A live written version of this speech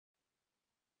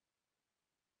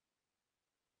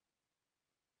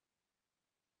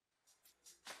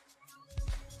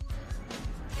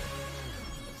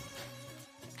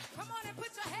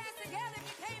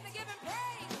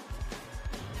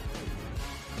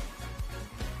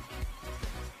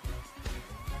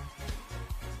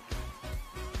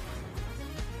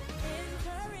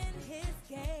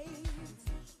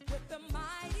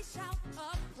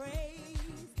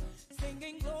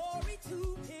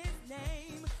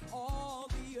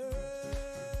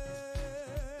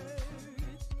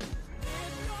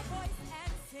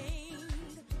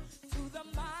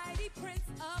Prince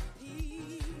of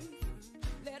Peace.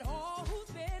 Let all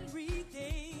who've been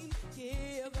redeemed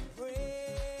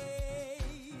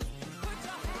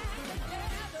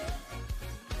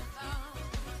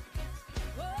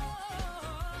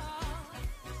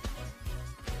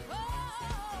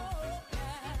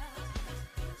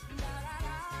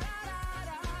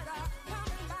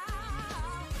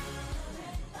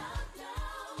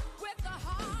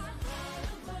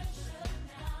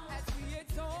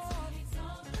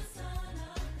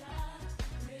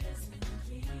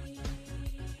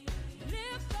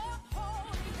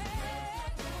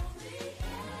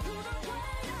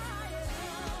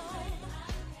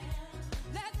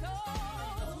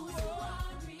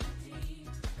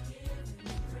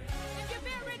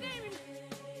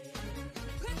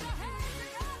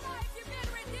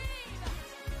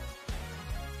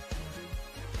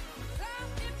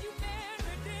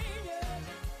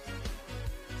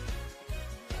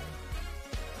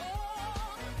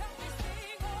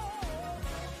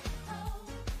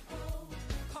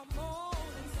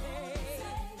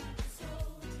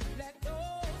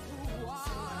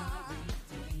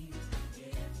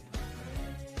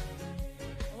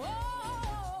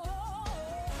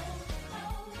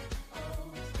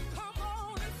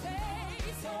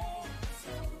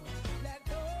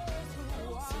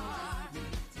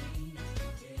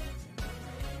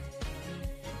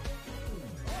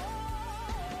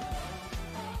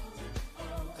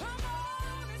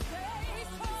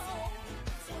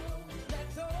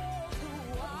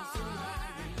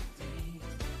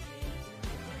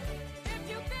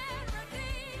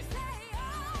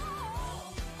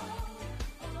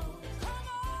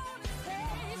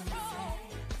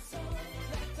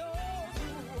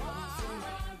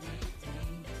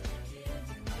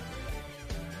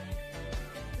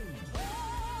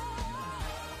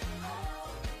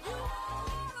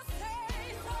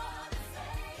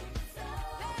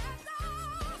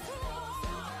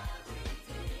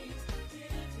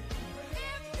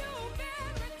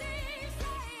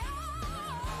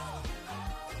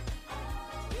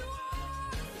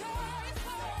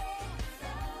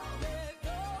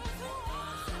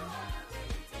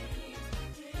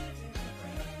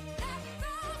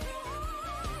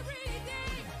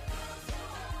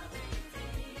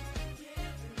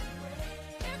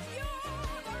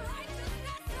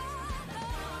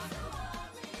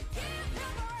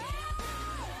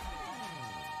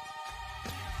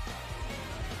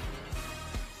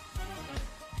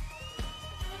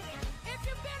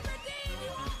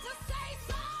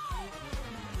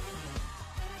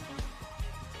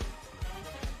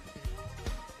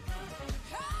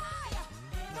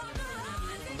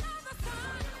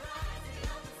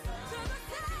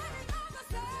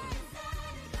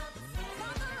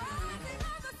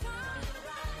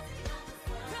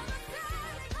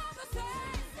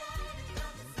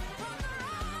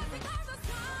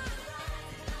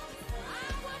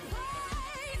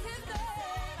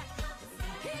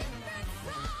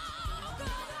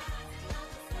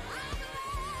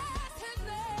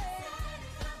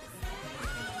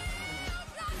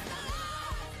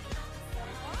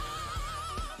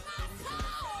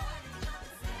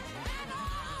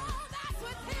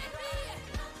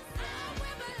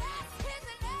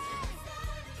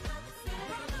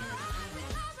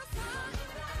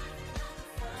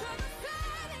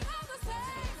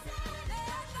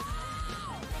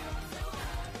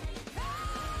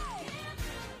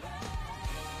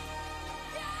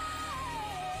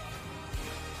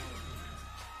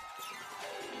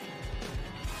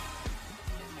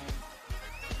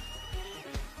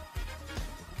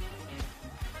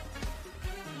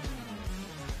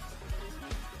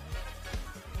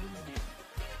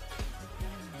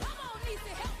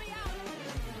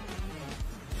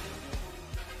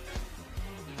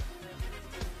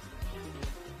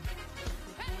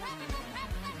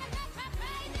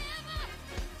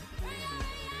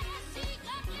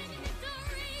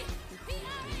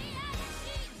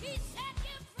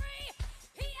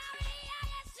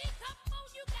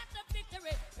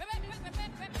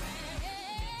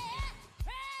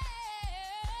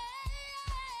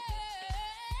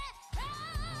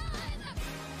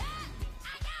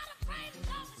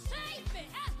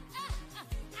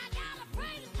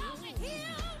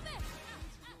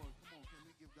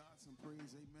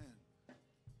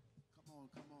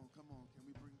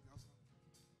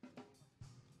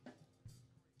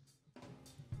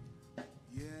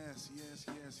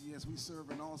Yes. We serve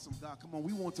an awesome God. Come on,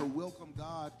 we want to welcome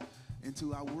God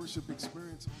into our worship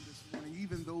experience on this morning.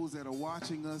 Even those that are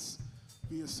watching us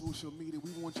via social media,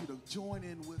 we want you to join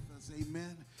in with us.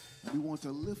 Amen. We want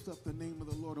to lift up the name of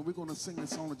the Lord, and we're going to sing a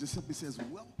song that just simply says,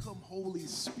 "Welcome, Holy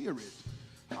Spirit."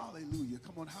 Hallelujah.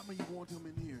 Come on, how many want him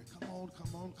in here? Come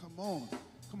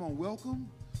on, welcome.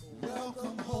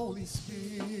 Welcome, Holy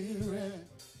Spirit.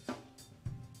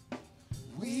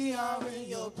 We are in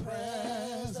your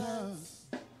presence.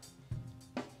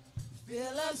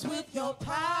 Fill us with your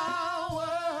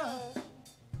power.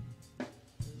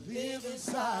 Live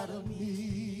inside of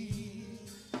me.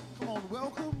 Come on,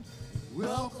 welcome.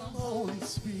 Welcome, Holy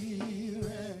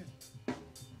Spirit.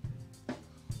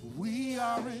 We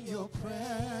are in your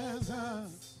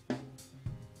presence.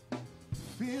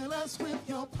 Fill us with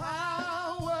your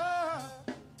power.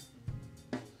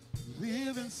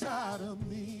 Live inside of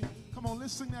me. Come on,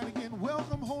 let's sing that again.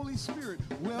 Welcome, Holy Spirit.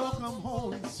 Welcome,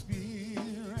 Holy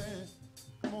Spirit.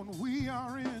 Come on, we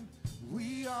are in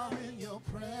your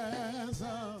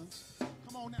presence.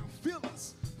 Come on now, fill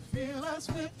us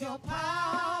with your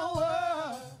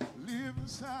power. Live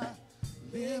inside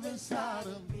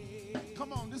of me.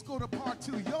 Come on, let's go to part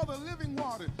 2. You're the living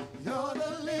water. You're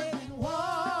the living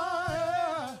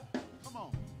water. Come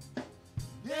on.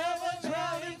 Never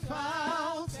drowning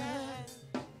fountain.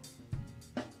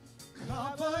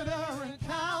 Comforter and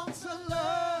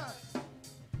counselor,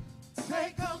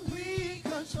 take complete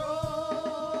control.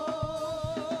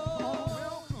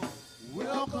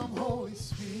 Welcome, Holy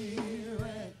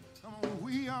Spirit. Come on,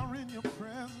 we are in your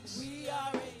presence. We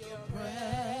are in your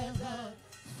presence.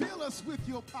 Fill us with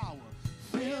your power.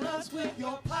 Fill us with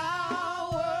your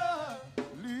power.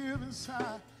 Live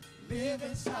inside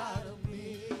of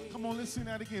me. Come on, let's sing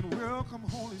that again. Welcome,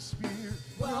 Holy Spirit.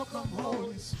 Welcome,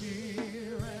 Holy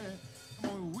Spirit.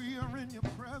 Come on, we are in your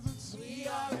presence. We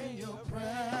are in your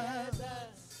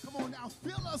presence. Come on now,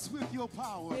 fill us with your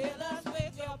power. Fill us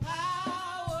with your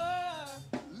power.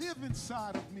 Live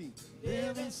inside of me.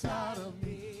 Live inside of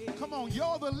me. Come on,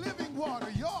 you're the living water.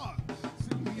 You're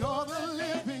the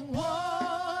living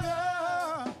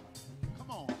water. Come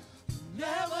on.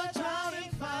 Never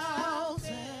drowning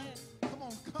fountain. Come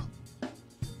on,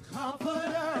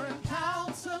 comforter and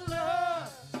counselor.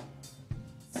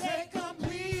 Take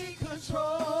complete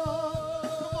control.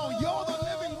 Come on, you're the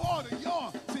living water.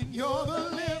 You're the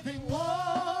living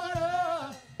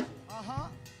water.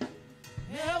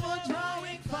 Never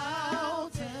drowning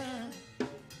fountain.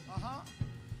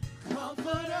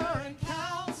 Comforter and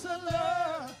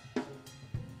counselor.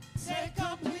 Take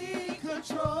complete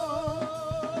control.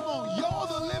 Come on, you're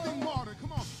the living water.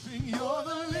 Come on, sing, you're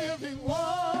the living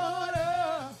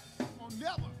water. Come on,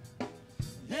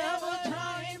 never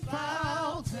drowning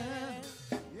fountain.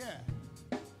 Yeah.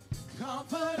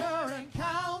 Comforter and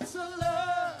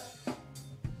counselor.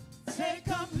 Take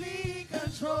complete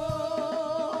control.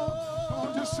 Come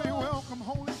on, just say welcome,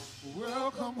 Holy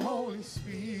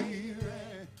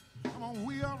Spirit. Come on,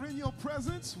 we are in your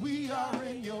presence. We are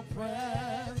in your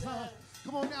presence.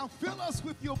 Come on now, fill us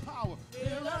with your power.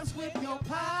 Fill us with your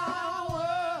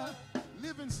power.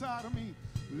 Live inside of me.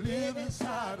 Live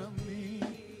inside of me.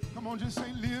 Come on, just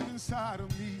say live inside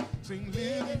of me. Sing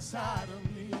live inside of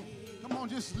me. Come on,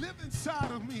 just live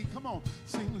inside of me. Come on,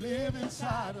 sing live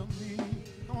inside of me.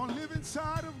 Come on, live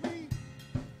inside of me.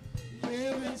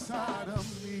 Live inside of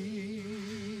me.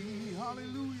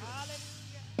 Hallelujah.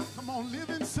 Come on, live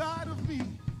inside of me.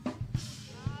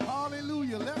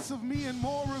 Hallelujah. Less of me and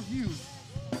more of you.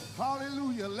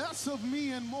 Hallelujah. Less of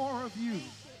me and more of you.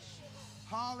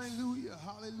 Hallelujah. Hallelujah.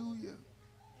 Hallelujah.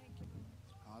 Thank you, Jesus.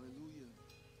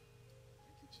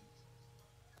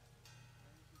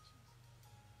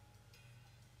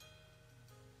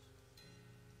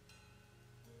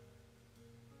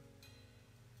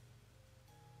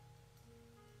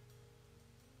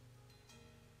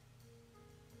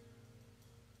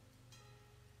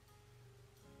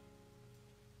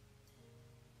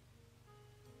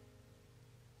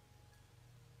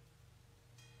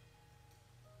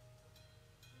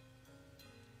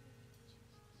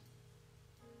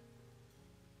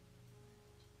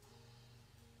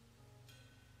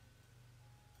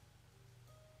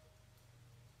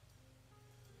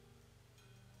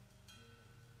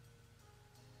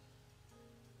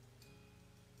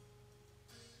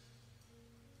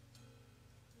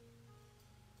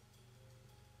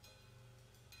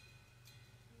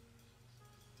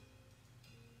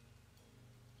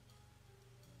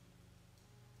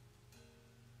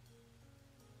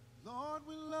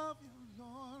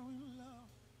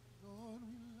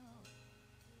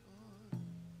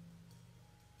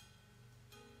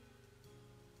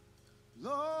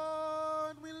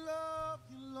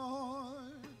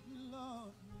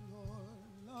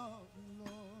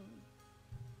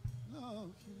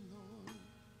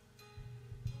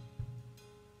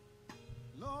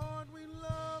 Lord, we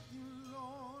love you,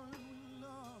 Lord, we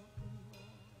love you,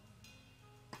 Lord.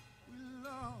 We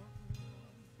love you,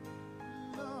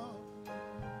 we love you.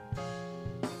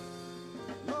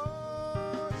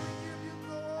 Lord, we give you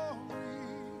glory.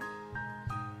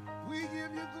 We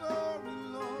give you glory,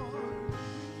 Lord. We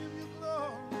give you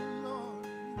glory, Lord. We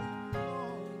give you glory,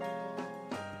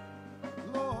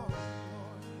 Lord. Lord, Lord,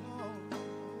 Lord.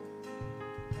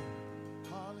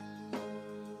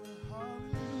 Hallelujah,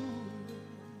 hallelujah.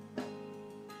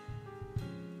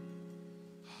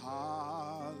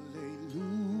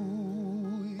 Hallelujah.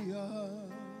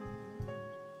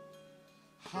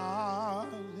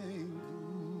 Hallelujah.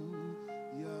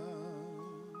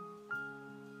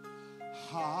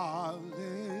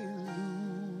 Hallelujah.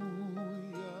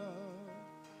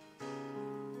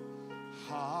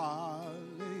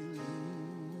 Hallelujah.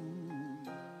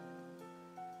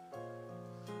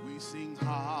 We sing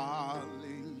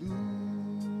hallelujah.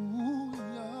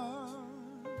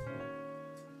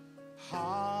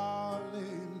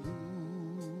 Hallelujah.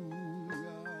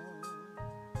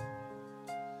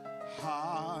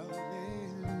 Hallelujah.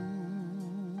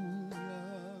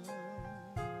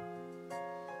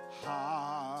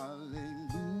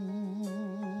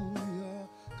 Hallelujah.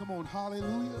 Come on,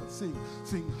 hallelujah. Sing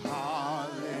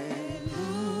hallelujah.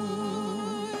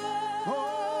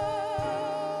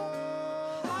 Oh,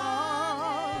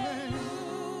 hallelujah.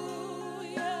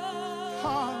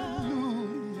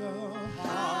 Hallelujah.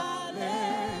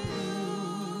 Hallelujah.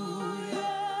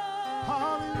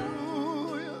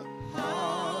 Hallelujah.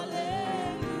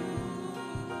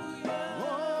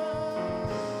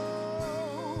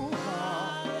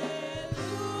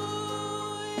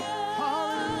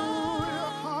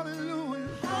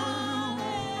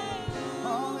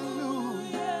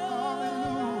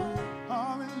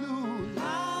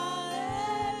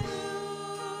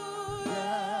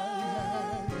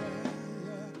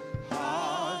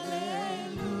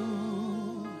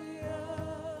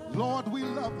 Lord, we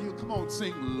love you. Come on,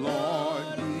 sing, Lord,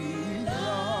 we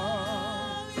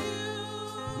love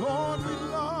you. Lord, we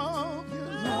love you.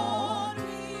 Lord,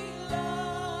 we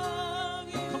love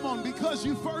you. Come on, because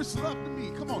you first loved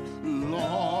me. Come on,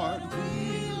 Lord,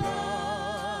 we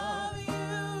love you.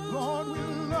 Lord, we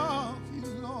love you.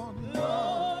 Lord,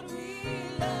 Lord, we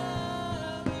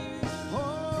love you. Oh,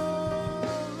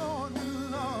 Lord, we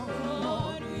love you.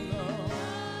 Lord, we love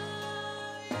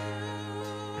you.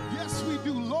 Yes, we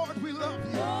do. Lord, we love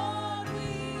you. Lord, we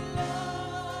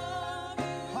love you.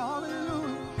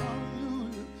 Hallelujah,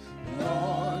 hallelujah.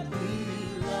 Lord, we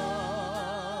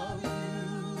love you.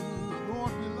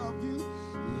 Lord, we love you.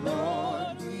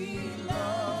 Lord, we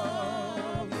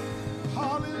love you.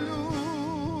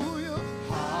 Hallelujah,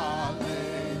 hallelujah.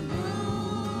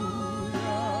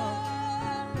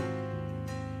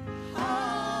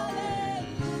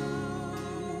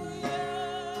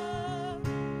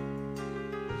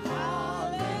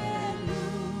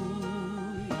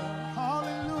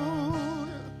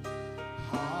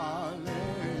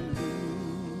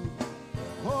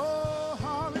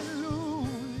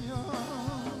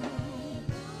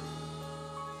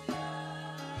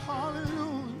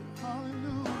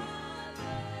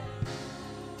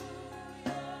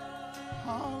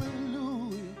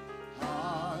 Hallelujah,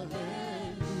 hallelujah,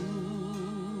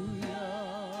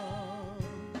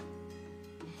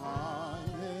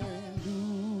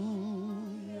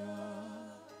 hallelujah.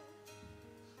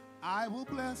 I will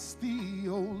bless thee,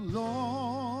 O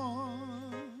Lord.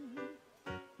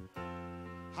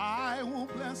 I will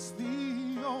bless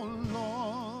thee, O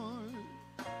Lord.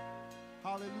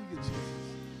 Hallelujah, Jesus.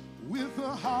 With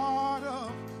a heart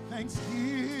of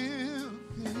thanksgiving,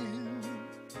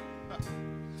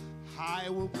 I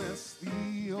will bless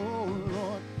thee, O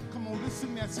Lord. Come on, let's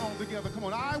sing that song together. Come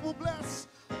on, I will bless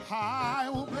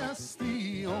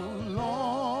thee, O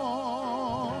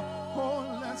Lord.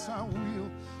 Oh, yes, I will.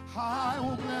 I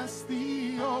will bless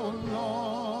thee, O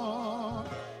Lord.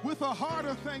 With a heart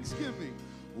of thanksgiving,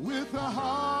 with a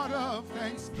heart of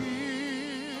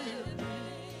thanksgiving,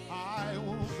 I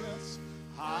will bless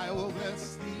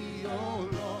thee, O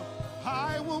Lord.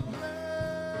 I will bless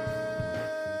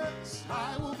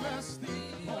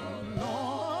thee, O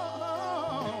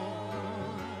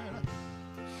Lord.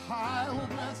 I will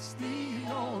bless thee,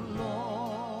 O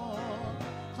Lord.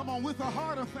 Come on, with a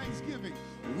heart of thanksgiving,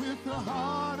 with a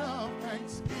heart of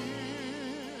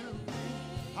thanksgiving,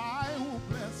 I will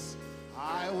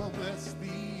bless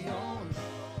thee, O Lord.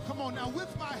 Come on now,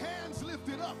 with my hands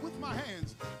lifted up, with my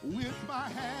hands lifted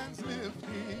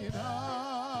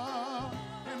up,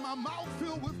 and my mouth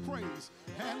filled with praise,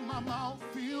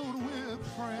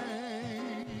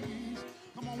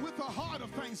 Come on, with a heart of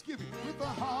thanksgiving, with a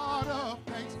heart of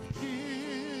thanksgiving,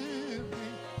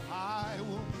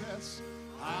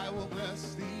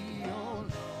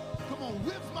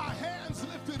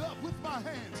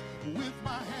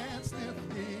 my hands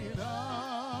lifted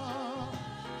up.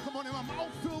 Come on, and my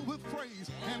mouth filled with praise,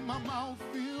 and my mouth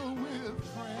filled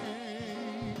with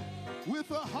praise.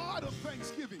 With a heart of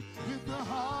thanksgiving, with a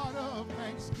heart of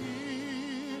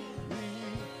thanksgiving,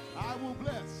 I will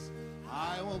bless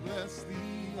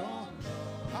thee, oh,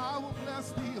 I will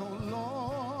bless thee, oh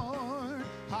Lord,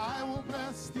 I will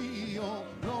bless thee, oh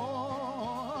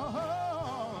Lord,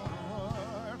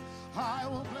 I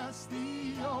will bless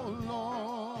thee, oh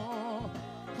Lord.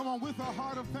 Come on, with a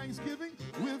heart of thanksgiving,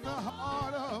 with a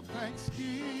heart of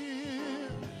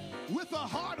thanksgiving, with a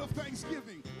heart of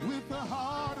thanksgiving, with a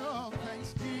heart of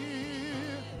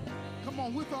thanksgiving. Come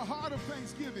on, with a heart of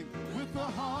thanksgiving, with a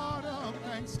heart of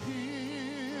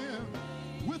thanksgiving,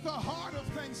 with a heart of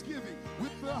thanksgiving,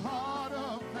 with a heart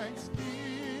of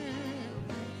thanksgiving.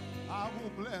 I will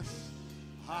bless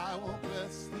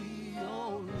thee,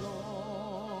 O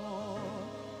Lord.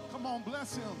 Come on,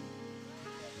 bless him.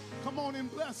 Come on and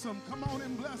bless him. Come on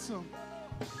and bless him.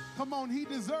 Come on, he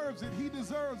deserves it. He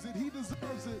deserves it. He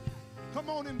deserves it. Come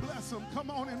on and bless him.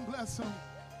 Come on and bless him.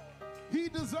 He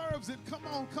deserves it. Come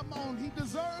on, come on. He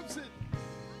deserves it.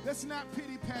 Let's not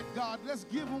pity pat God. Let's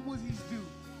give him what he's due.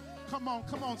 Come on,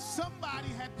 come on. Somebody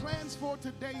had plans for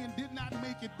today and did not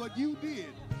make it, but you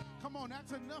did. Come on,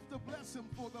 that's enough to bless him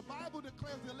for. The Bible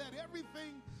declares to let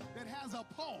everything that has a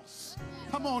pulse.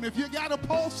 Come on, if you got a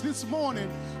pulse this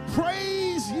morning,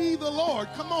 praise ye the Lord.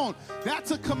 Come on, that's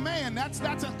a command. That's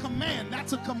a command.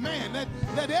 That's a command.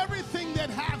 Let everything that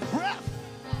hath breath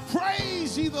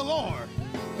praise ye the Lord.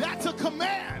 That's a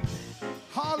command.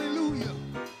 Hallelujah.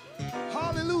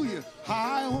 Hallelujah.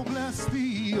 I will bless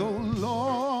thee, O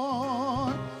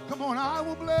Lord. Come on, I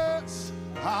will bless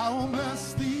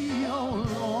thee, O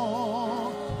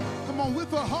Lord. Come on,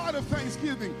 with a heart of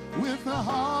thanksgiving, with a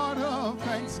heart of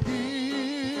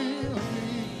thanksgiving,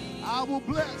 I will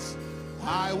bless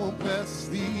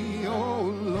thee, O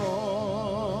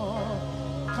Lord.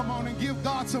 Come on and give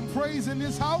God some praise in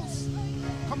this house.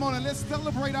 Come on and let's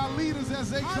celebrate our leaders as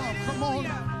they come. Come on.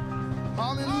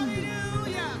 Hallelujah.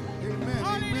 Hallelujah. Amen.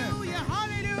 Hallelujah.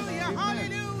 Hallelujah. Amen.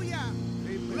 Hallelujah.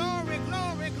 Amen. Glory,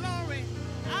 glory, glory.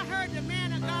 I heard the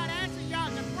man of God asking y'all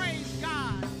to praise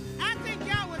God. I think he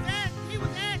was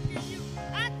asking you.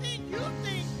 I think you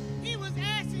think he was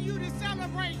asking you to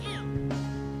celebrate him.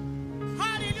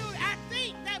 Hallelujah. I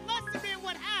think that must have been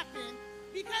what happened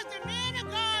because the man of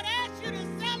God asked you to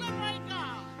celebrate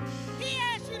God. He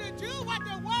asked you to do what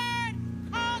the word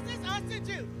causes us to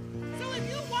do. So if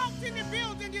you walked in the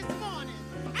building this morning,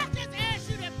 I just ask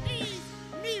you to please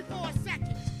me for a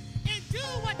second and do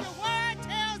what the word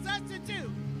tells us to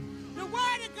do. The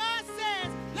word of God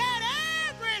says, let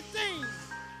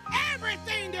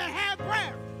everything that have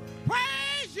breath,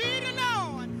 praise ye the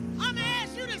Lord. I'm going to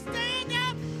ask you to stand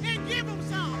up and give him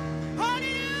some.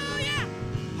 Hallelujah.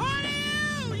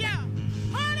 Hallelujah.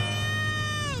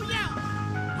 Hallelujah.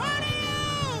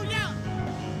 Hallelujah.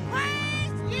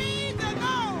 Praise ye the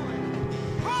Lord.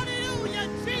 Hallelujah,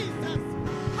 Jesus.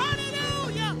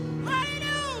 Hallelujah.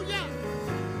 Hallelujah.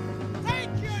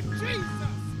 Thank you,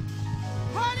 Jesus.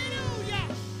 Hallelujah.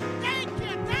 Thank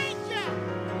you. Thank you.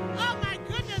 Oh, my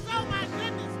goodness. Oh, my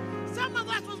goodness. Some of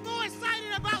us was more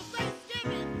excited about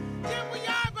Thanksgiving than we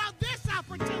are about this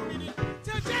opportunity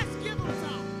to just give them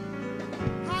some.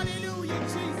 Hallelujah,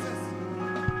 Jesus.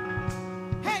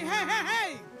 Hey, hey, hey,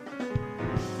 hey.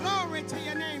 Glory to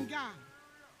your name, God.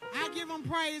 I give him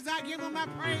praise. I give him my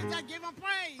praise. I give him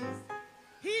praise.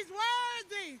 He's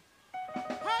worthy.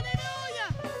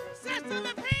 Hallelujah. Sister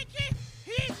LaPinky,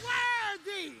 he's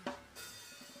worthy.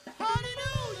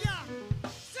 Hallelujah.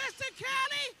 Sister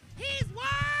Kelly, he's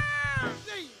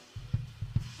worthy.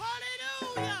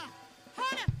 Hallelujah.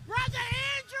 Brother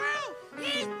Andrew,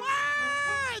 he's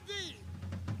worthy.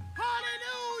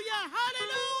 Hallelujah.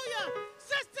 Hallelujah.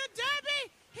 Sister Debbie,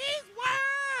 he's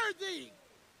worthy.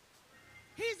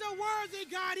 He's a worthy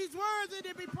God. He's worthy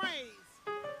to be praised.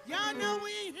 Y'all know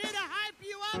we ain't here to hype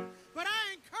you up, but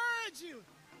I encourage you.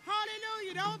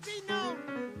 Hallelujah. Don't be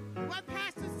what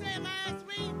Pastor said last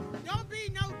week, don't be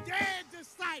no dead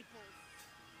disciples.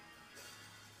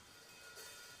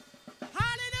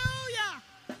 Hallelujah.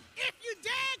 If you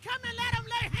dare, come and let them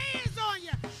lay hands on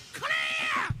you.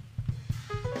 Clear.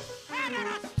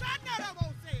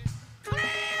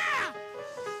 Clear.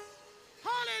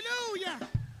 Hallelujah.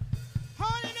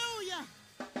 Hallelujah.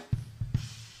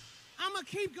 I'm going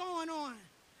to keep going on.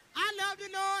 I love the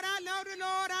Lord. I love the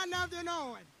Lord. I love the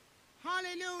Lord.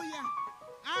 Hallelujah.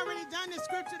 I already done the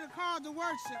scripture to call to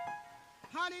worship.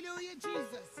 Hallelujah,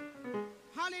 Jesus.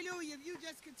 Hallelujah. If you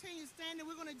just continue standing,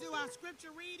 we're going to do our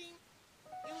scripture reading.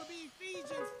 It will be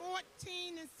Ephesians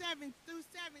 14 and 7 through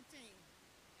 17.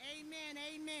 Amen,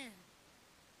 amen.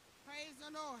 Praise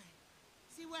the Lord.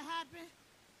 See what happened?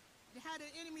 How the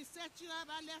enemy set you up?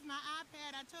 I left my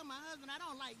iPad. I told my husband I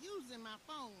don't like using my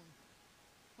phone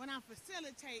when I'm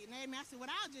facilitating. Amen. I said, well,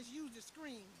 I'll just use the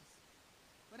screens.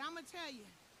 But I'm going to tell you,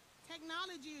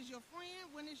 technology is your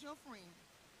friend when it's your friend.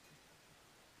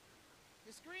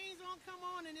 The screens won't come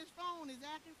on and this phone is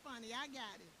acting funny. I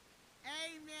got it.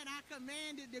 Amen. I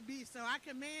command it to be so. I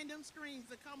command them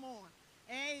screens to come on.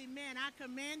 Amen. I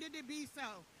command it to be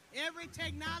so. Every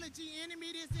technology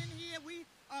enemy that's in here, we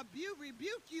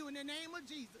rebuke you in the name of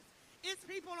Jesus. It's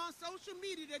people on social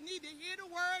media that need to hear the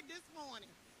word this morning.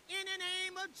 In the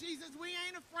name of Jesus, we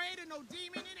ain't afraid of no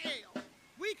demon in hell.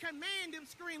 We command them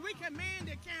screens. We command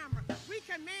the camera. We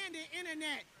command the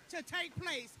internet to take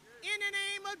place. In the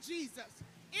name of Jesus.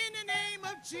 In the name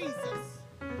of Jesus.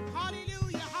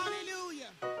 Hallelujah.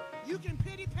 Hallelujah. You can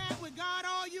pity-pat with God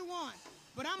all you want.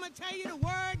 But I'm going to tell you the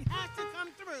word has to come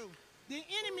through. The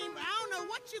enemy, I don't know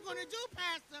what you're going to do,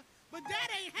 Pastor, but that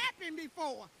ain't happened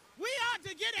before. We ought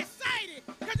to get excited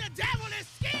because the devil is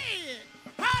scared.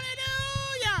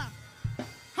 Hallelujah.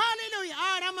 Hallelujah.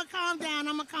 All right, I'm going to calm down.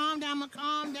 I'm going to calm down. I'm going to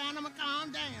calm down. I'm going to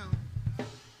calm down.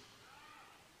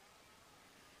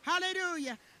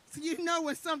 Hallelujah. So you know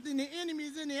when something, the enemy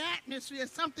is in the atmosphere,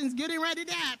 something's getting ready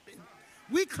to happen.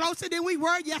 We closer than we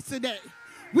were yesterday.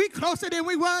 We closer than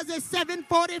we was at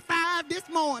 7:45 this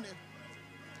morning.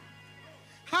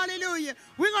 Hallelujah.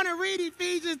 We're going to read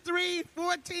Ephesians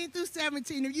 3:14 through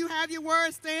 17. If you have your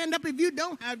word, stand up. If you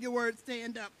don't have your word,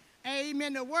 stand up.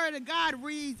 Amen. The word of God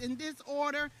reads in this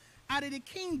order out of the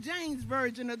King James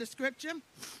Version of the scripture.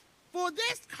 For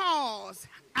this cause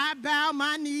I bow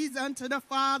my knees unto the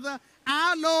Father,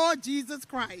 our Lord Jesus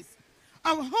Christ,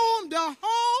 of whom the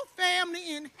whole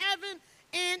family in heaven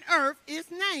and earth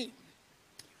is named,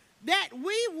 that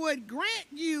we would grant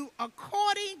you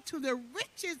according to the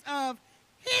riches of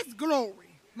his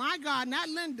glory. My God, not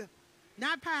Linda,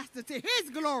 not Pastor, to his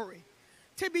glory,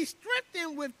 to be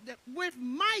strengthened with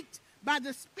might by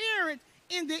the Spirit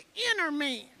in the inner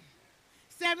man.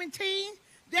 17,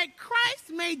 that Christ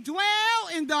may dwell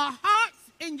in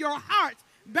your hearts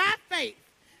by faith,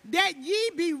 that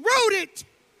ye be rooted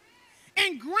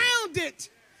and grounded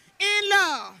in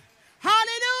love.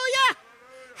 Hallelujah.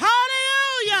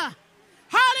 Hallelujah.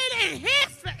 Hallelujah.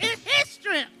 In his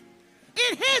strength,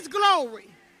 in his glory.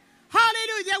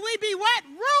 Hallelujah. That we be what?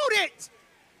 Rooted.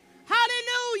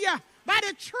 Hallelujah. By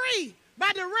the tree,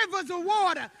 by the rivers of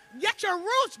water. Let your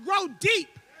roots grow deep.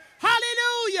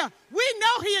 Hallelujah. We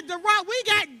know he is the rock. We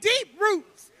got deep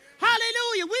roots.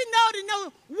 Hallelujah. We know that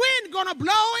no wind going to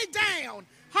blow it down.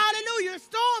 Hallelujah. A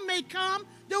storm may come.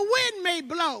 The wind may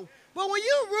blow. But when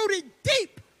you rooted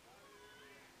deep,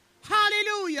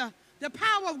 hallelujah, the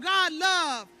power of God's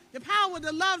love, the power of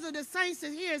the loves of the saints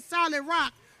is here at Solid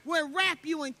Rock will wrap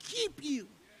you and keep you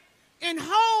and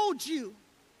hold you,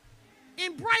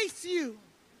 embrace you.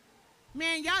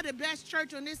 Man, y'all the best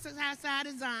church on this side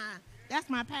of Zion. That's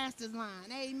my pastor's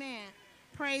line. Amen.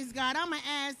 Praise God. I'm going to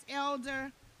ask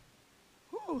Elder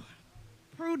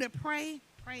Prue to pray.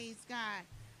 Praise God.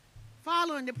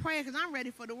 Following the prayer because I'm ready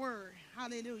for the word.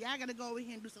 Hallelujah. I got to go over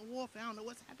here and do some warfare. I don't know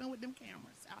what's happening with them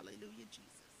cameras. Hallelujah, Jesus.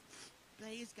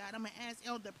 Praise God. I'm going to ask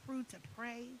Elder Prue to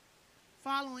pray.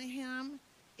 Following him,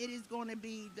 it is going to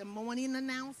be the morning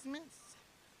announcements.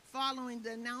 Following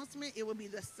the announcement, it will be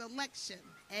the selection.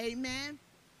 Amen.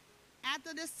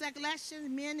 After the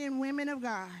selection, men and women of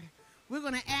God, we're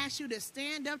going to ask you to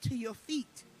stand up to your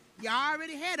feet. You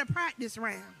already had a practice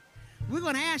round. We're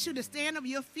going to ask you to stand up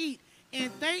your feet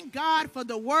and thank God for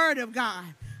the word of God.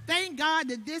 Thank God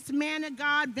that this man of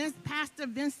God, Pastor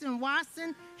Vincent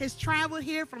Watson, has traveled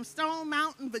here from Stone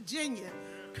Mountain, Virginia,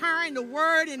 carrying the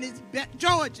word in his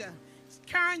Georgia,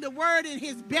 carrying the word in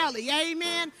his belly.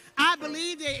 Amen. I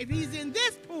believe that if he's in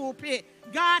this pulpit,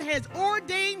 God has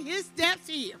ordained his steps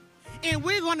here. And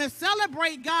we're going to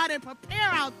celebrate God and prepare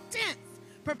our tents,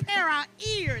 prepare our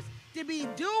ears to be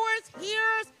doers,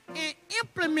 hearers, and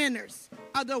implementers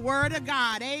of the word of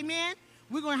God. Amen.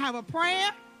 We're going to have a prayer,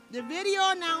 the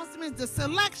video announcements, the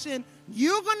selection.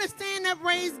 You're going to stand up,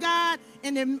 praise God,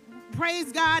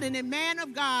 and the man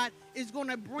of God is going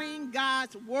to bring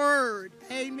God's word.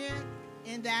 Amen.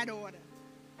 In that order.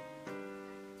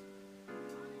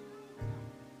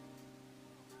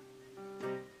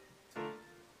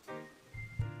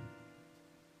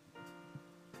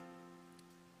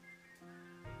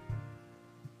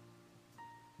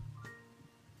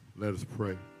 Let us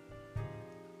pray.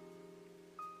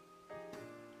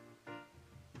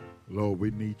 Lord,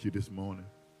 we need you this morning.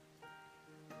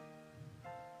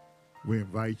 We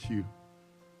invite you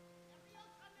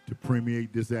to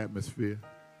permeate this atmosphere.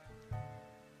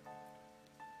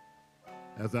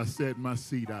 As I sat in my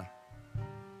seat, I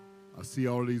see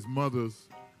all these mothers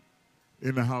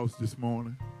in the house this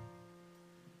morning.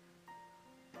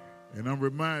 And I'm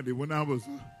reminded when I was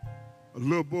a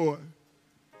little boy,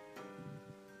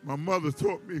 my mother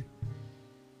taught me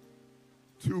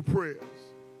 2 prayers.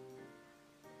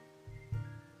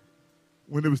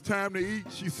 When it was time to eat,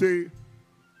 she said,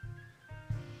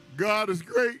 God is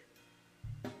great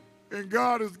and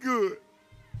God is good.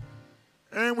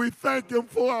 And we thank him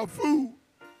for our food.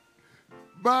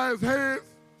 By his hands,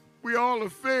 we all are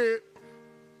fed.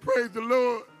 Praise the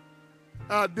Lord,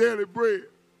 our daily bread.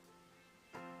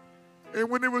 And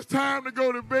when it was time to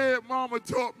go to bed, Mama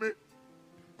taught me,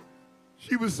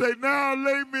 she would say, now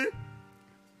lay me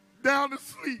down to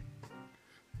sleep.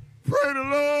 Pray the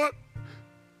Lord,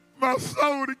 my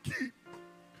soul to keep.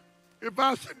 If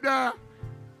I should die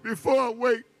before I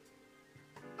wake,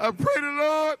 I pray the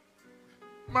Lord,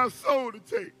 my soul to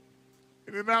take.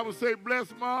 And then I would say,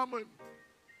 bless Mama,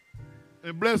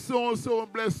 and bless so-and-so,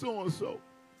 and bless so-and-so.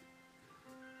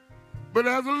 But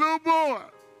as a little boy,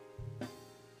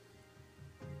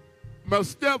 my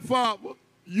stepfather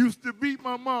used to beat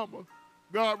my mama,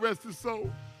 God rest his soul.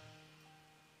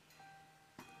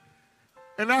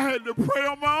 And I had to pray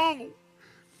on my own.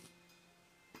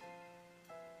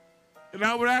 And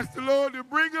I would ask the Lord to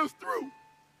bring us through.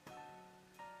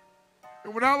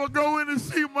 And when I would go in and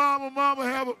see Mama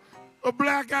have a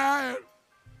black eye,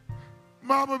 and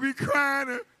Mama be crying,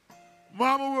 and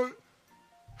Mama would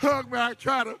hug me. I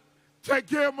try to take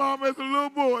care of Mama as a little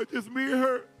boy, just me and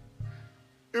her.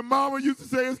 And Mama used to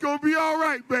say, it's going to be all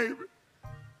right, baby.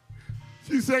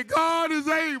 She said, God is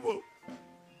able.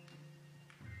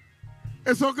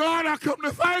 And so, God, I come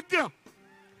to thank you.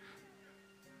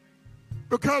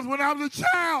 Because when I was a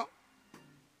child,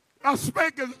 I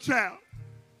spake as a child.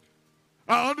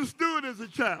 I understood as a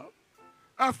child.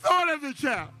 I thought as a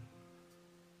child.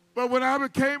 But when I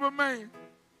became a man,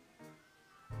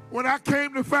 when I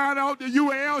came to find out that you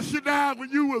were El Shaddai, when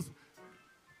you was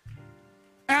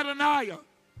Adonai,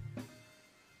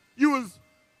 you was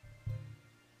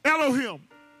Elohim,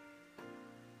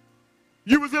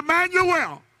 you was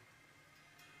Emmanuel,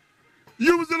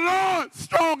 you was the Lord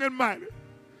strong and mighty,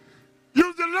 you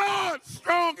was the Lord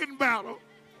strong in battle,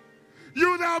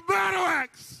 you was our battle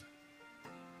axe,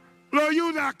 Lord, you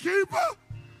was our keeper,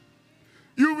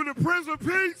 you were the Prince of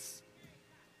Peace,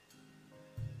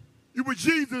 you were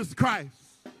Jesus Christ.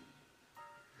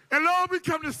 And Lord, we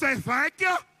come to say thank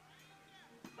you.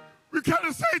 We come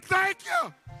to say thank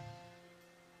you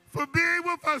for being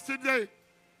with us today.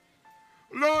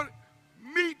 Lord,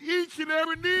 meet each and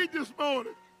every need this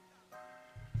morning.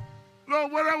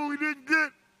 Lord, whatever we didn't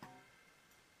get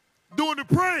during the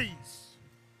praise,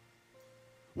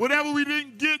 whatever we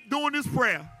didn't get during this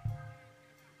prayer,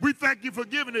 we thank you for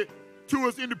giving it to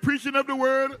us in the preaching of the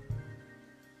word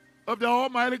of the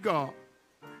Almighty God.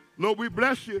 Lord, we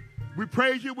bless you. We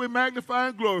praise you. We magnify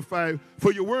and glorify you,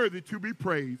 for you're worthy to be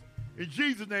praised. In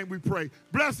Jesus' name we pray.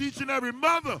 Bless each and every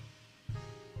mother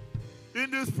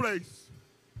in this place.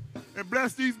 And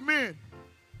bless these men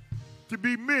to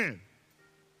be men.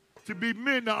 To be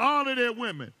men, to honor their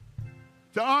women.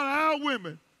 To honor our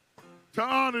women. To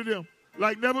honor them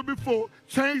like never before.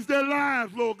 Change their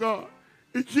lives, Lord God.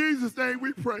 In Jesus' name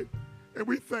we pray. And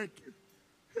we thank you.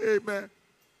 Amen.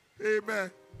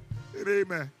 Amen. And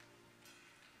amen.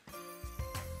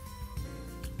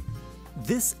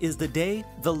 This is the day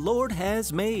the Lord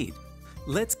has made.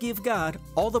 Let's give God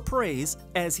all the praise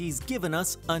as He's given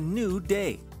us a new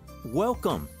day.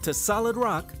 Welcome to Solid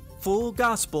Rock Full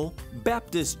Gospel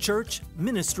Baptist Church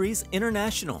Ministries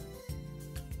International.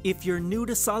 If you're new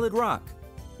to Solid Rock,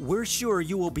 we're sure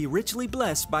you will be richly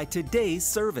blessed by today's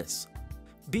service.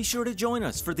 Be sure to join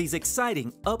us for these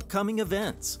exciting upcoming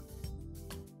events.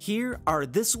 Here are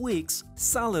this week's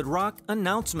Solid Rock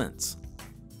announcements.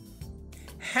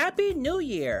 Happy New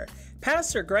Year!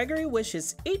 Pastor Gregory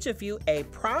wishes each of you a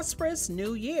prosperous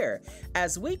new year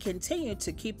as we continue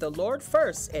to keep the Lord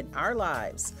first in our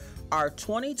lives. Our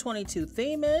 2022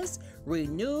 theme is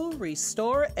Renew,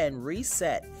 Restore, and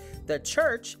Reset. The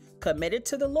church committed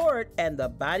to the Lord and the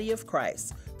body of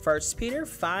Christ. 1 Peter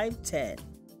 5:10.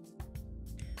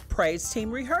 Praise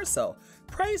Team Rehearsal.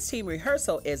 Praise Team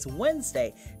Rehearsal is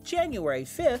Wednesday, January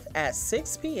 5th at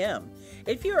 6 p.m.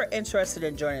 If you are interested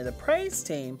in joining the praise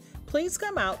team, please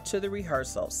come out to the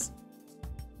rehearsals.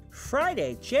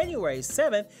 Friday, January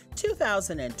 7th,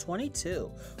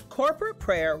 2022. Corporate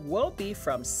prayer will be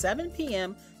from 7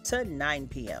 p.m. to 9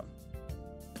 p.m.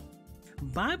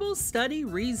 Bible study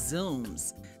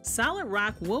resumes. Solid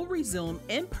Rock will resume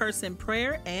in-person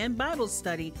prayer and Bible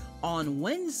study on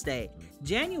Wednesday,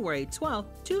 January 12,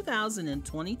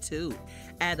 2022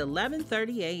 at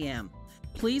 11:30 a.m.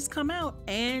 Please come out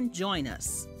and join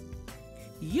us.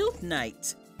 Youth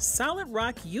Night. Solid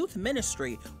Rock Youth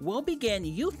Ministry will begin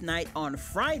Youth Night on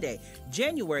Friday,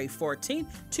 January 14,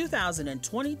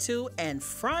 2022 and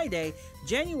Friday,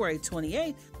 January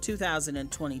 28,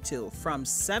 2022 from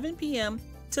 7 p.m.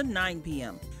 to 9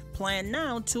 p.m. Plan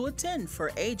now to attend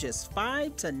for ages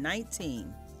 5 to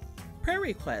 19. Prayer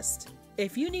request.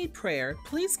 If you need prayer,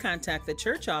 please contact the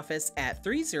church office at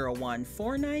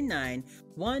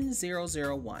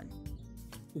 301-499-1001.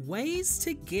 Ways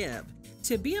to give.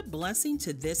 To be a blessing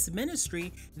to this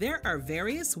ministry, there are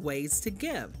various ways to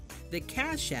give. The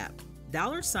Cash App,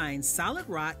 $Solid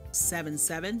Rock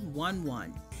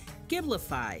 7711.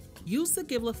 Givelify. Use the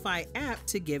Givelify app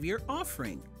to give your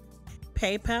offering.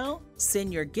 PayPal.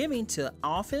 Send your giving to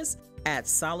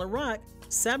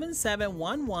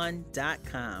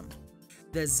office@solidrock7711.com.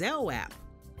 The Zelle app.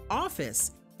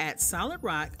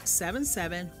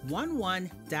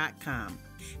 office@solidrock7711.com.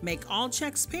 Make all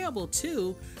checks payable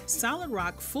to Solid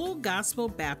Rock Full Gospel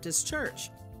Baptist Church.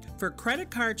 For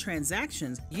credit card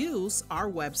transactions, use our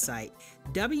website,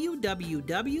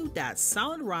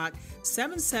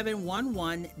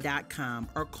 www.solidrock7711.com,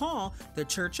 or call the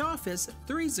church office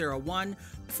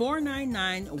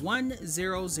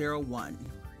 301-499-1001.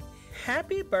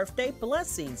 Happy birthday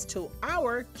blessings to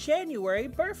our January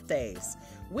birthdays.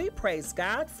 We praise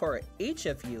God for each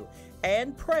of you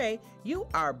and pray you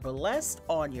are blessed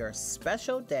on your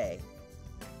special day.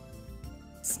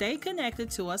 Stay connected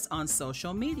to us on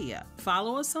social media.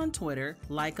 Follow us on Twitter,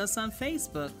 like us on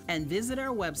Facebook, and visit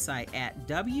our website at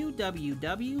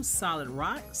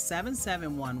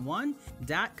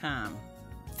www.solidrock7711.com.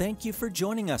 Thank you for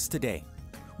joining us today.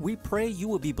 We pray you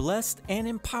will be blessed and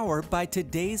empowered by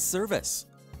today's service.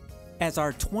 As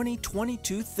our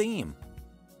 2022 theme,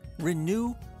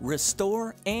 Renew,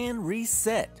 Restore, and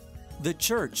Reset. The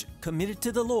church committed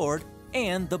to the Lord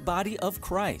and the body of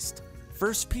Christ.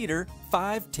 1 Peter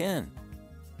 5:10.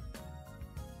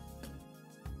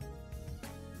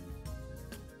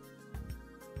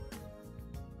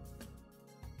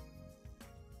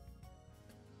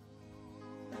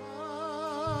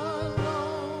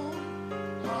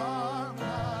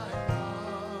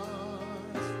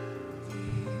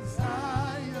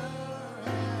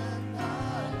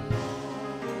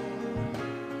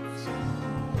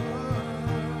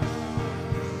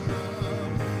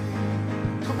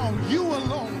 You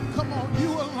alone, come on,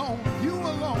 you alone, you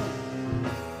alone.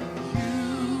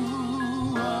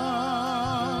 You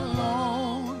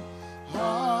alone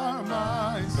are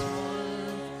my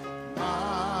strength,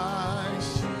 my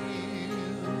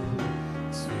shield.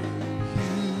 To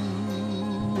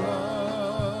you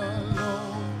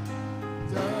alone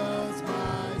does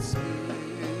my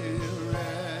spirit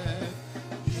yield.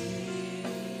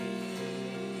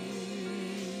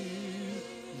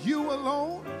 You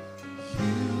alone.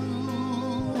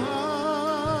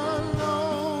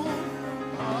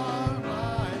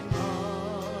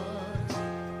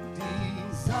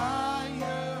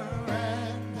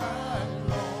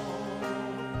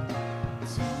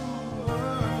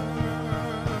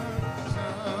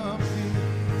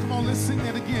 Sing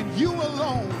that again. You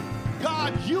alone,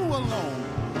 God, you alone.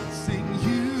 Sing,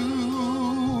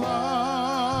 you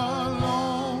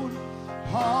alone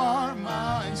are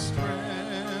my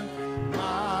strength,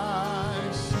 my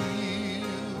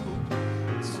shield.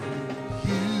 To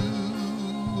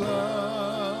you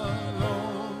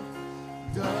alone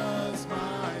does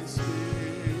my spirit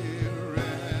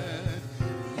yield.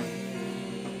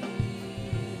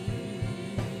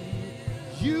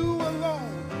 You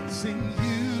alone, sing,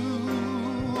 you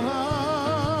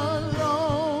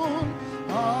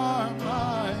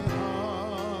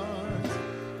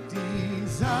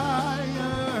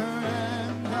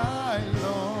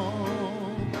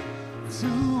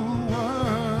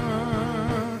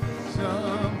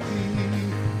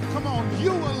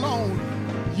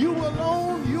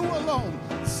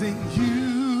sing,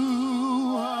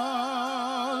 you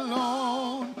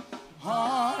alone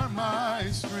are my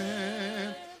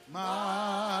strength,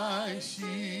 my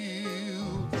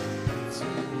shield. To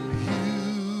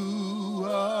you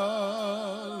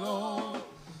alone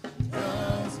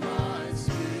does my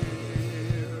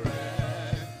spirit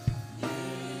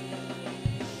yield.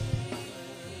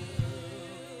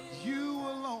 You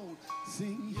alone,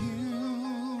 sing,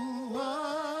 you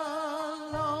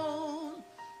alone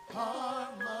are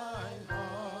my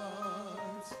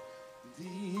heart's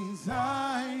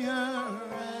desire,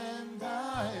 and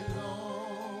I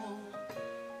long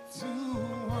to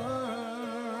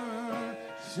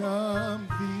worship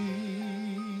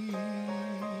thee.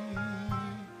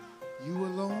 You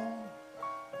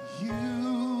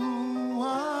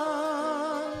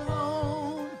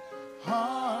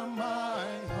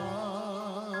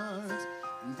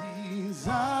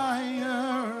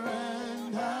desire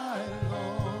and I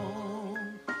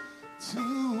long to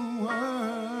worship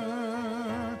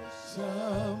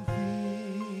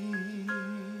thee.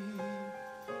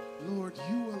 Lord,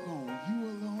 you alone, you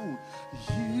alone,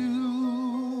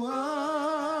 you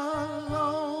alone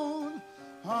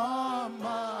are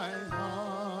my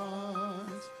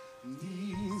heart's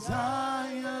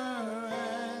desire,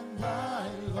 and I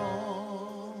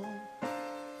long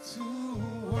to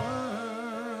worship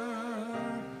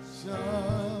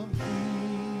thee.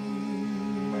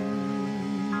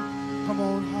 Come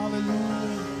on,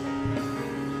 hallelujah,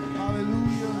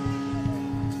 hallelujah,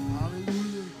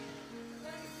 hallelujah.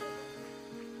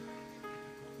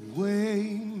 Way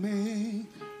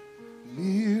make,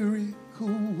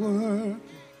 miracle work,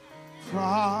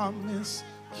 promise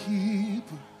keep,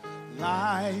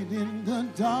 light in the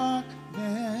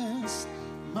darkness,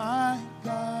 my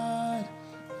God,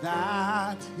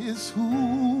 that is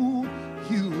who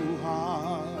you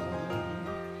are.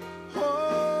 Oh,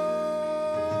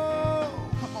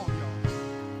 come on,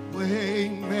 y'all. Way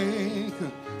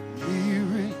maker,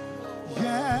 miracle,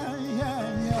 yeah,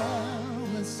 yeah, yeah.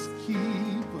 Let's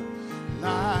keep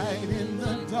light in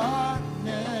the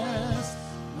darkness,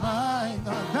 my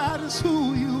God, that is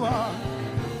who you are.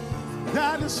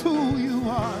 That is who you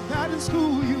are. That is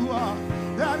who you are.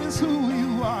 That is who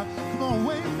you are. Come on,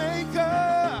 way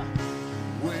maker,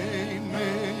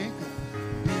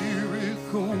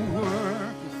 miracle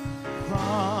work,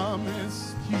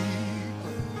 promise keep,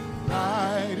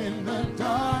 light in the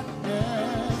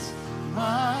darkness,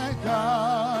 my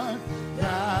God,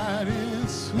 that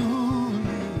is who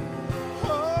you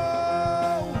are.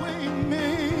 Oh, way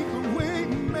maker, way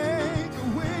maker,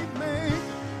 way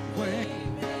maker, way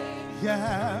maker,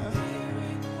 yeah.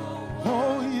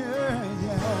 Oh, yeah,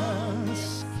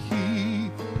 yes.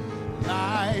 Keep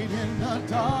light in the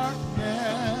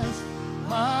darkness,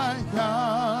 my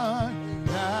God,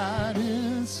 that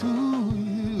is who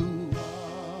you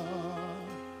are.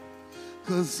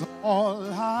 'Cause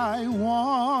all I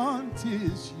want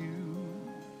is you.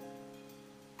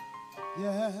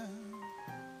 Yeah,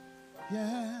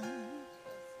 yeah.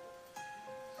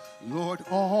 Lord,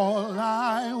 all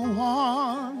I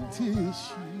want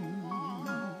is you.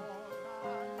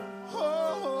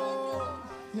 Oh,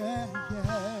 yeah,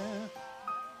 yeah.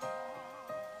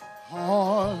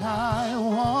 All I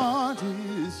want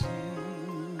is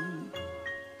you.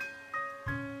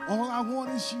 All I want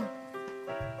is you.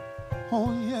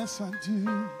 Oh, yes, I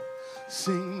do.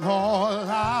 Sing, all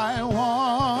I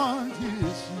want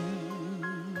is you.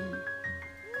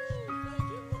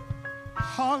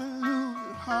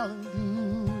 Hallelujah,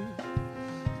 hallelujah.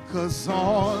 'Cause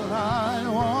all I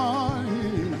want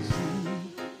is you.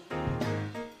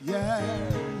 Yeah,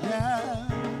 yeah,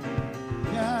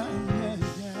 yeah, yeah,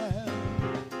 yeah.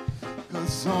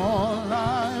 'Cause all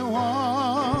I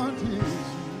want is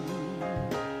you.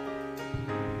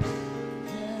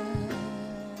 Yeah.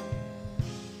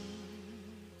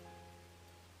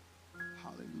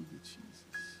 Hallelujah,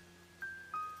 Jesus.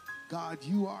 God,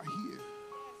 you are here.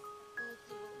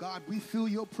 God, we feel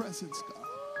your presence, God.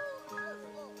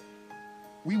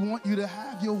 We want you to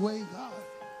have your way, God.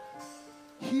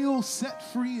 Heal, set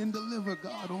free, and deliver,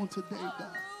 God, on today,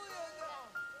 God.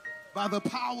 By the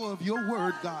power of your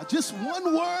word, God. Just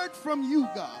one word from you,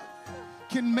 God,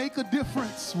 can make a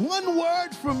difference. One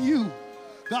word from you,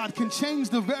 God, can change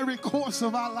the very course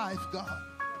of our life, God.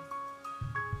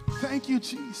 Thank you,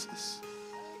 Jesus.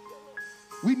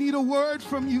 We need a word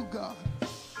from you, God.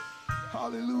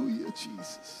 Hallelujah,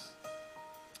 Jesus.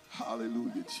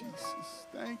 Hallelujah, Jesus.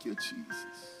 Thank you,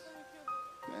 Jesus.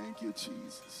 Thank you,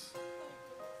 Jesus.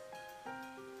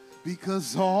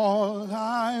 Because all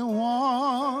I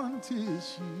want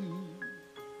is you.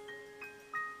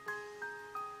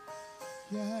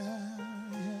 Yeah,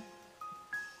 yeah.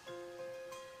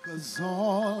 'Cause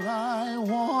all I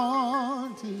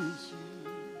want is you.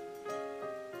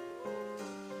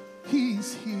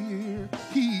 He's here,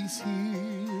 he's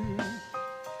here.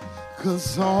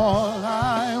 'Cause all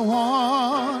I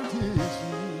want is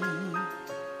you.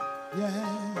 Yeah,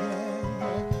 yeah,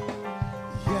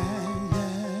 yeah,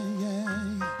 yeah,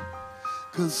 yeah.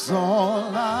 'Cause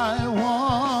all I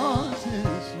want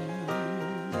is you.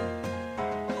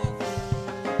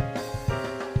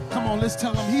 Come on, let's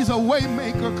tell him he's a way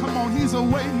maker. Come on, he's a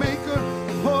way maker.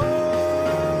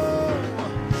 Oh,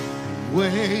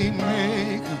 way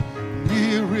maker,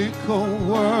 miracle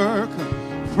worker,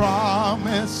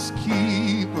 promise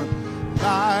keeper,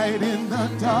 light in the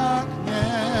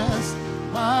darkness,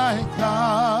 my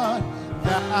God,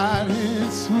 that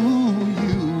is who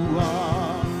you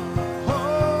are.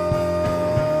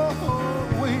 Oh,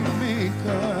 way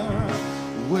maker,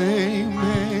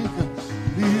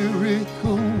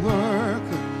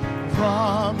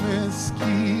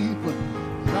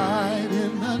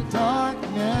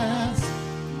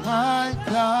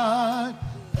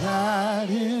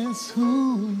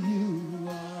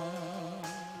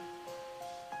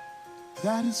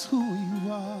 That is who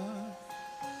you are.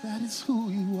 That is who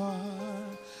you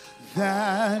are.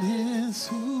 That is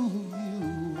who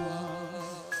you are.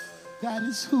 That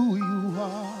is who you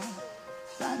are.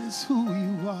 That is who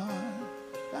you are.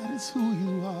 That is who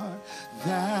you are.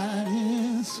 That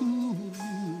is who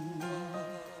you are.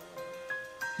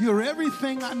 You're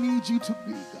everything I need you to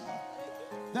be, God.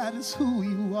 That is who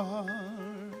you are.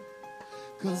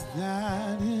 'Cause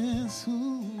that is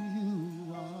who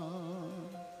you are.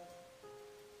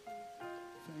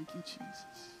 Thank you,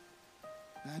 Jesus.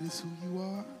 That is who you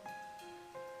are.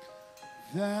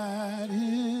 That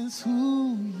is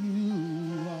who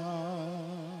you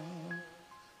are.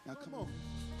 Now come on.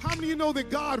 How many of you know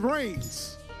that God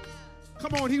reigns?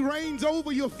 Come on, he reigns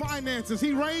over your finances.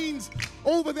 He reigns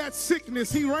over that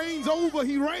sickness. He reigns over,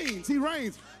 he reigns.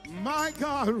 My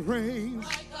God reigns.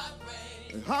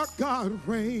 Our God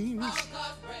reigns.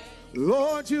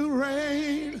 Lord, you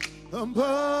reign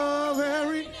above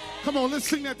every. Come on, let's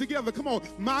sing that together. Come on.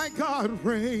 My God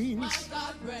reigns.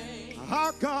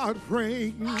 Our God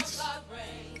reigns.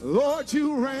 Lord,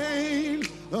 you reign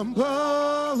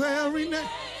above every name.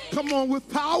 Come on, with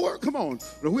power. Come on.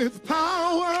 With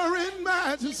power and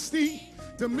majesty,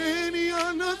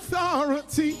 dominion,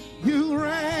 authority, you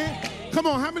reign. Come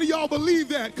on, how many of y'all believe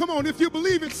that? Come on, if you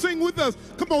believe it, sing with us.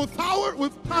 Come on,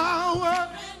 with power,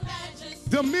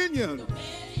 dominion,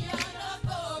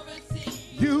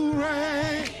 you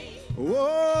reign. Whoa,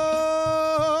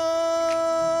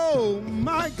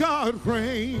 my God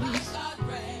reigns.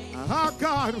 Our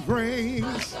God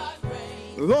reigns.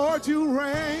 Lord, you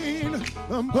reign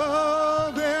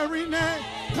above every name.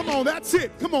 Come on, that's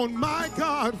it. Come on, my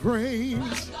God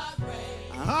reigns.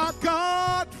 Our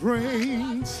God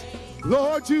reigns.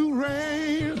 Lord, you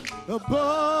reign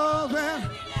above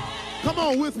every. Come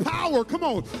on, with power. Come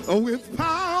on, with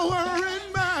power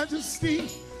and majesty,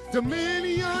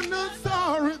 dominion,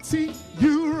 authority,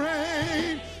 you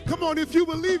reign. Come on, if you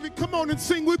believe it, come on and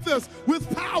sing with us. With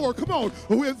power, come on.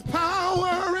 With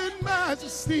power and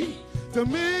majesty,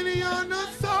 dominion,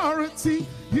 authority,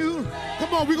 you.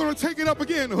 Come on, we're going to take it up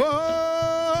again. Oh,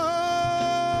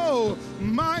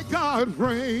 my God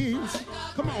reigns.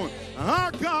 Come on, our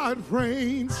God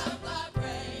reigns.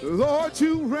 Lord,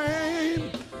 you reign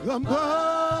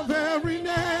above every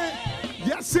name.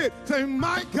 Yes, it. Say,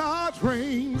 my God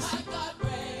reigns.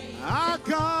 Our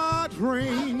God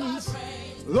reigns.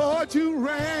 Lord, you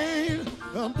reign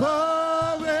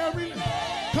above every name.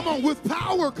 Come on, with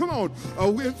power, come on.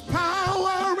 With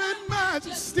power and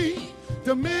majesty,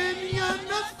 dominion,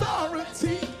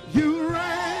 authority, you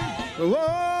reign.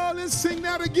 Oh, let's sing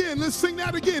that again. Let's sing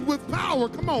that again. With power,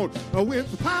 come on.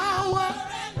 With power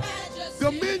and majesty,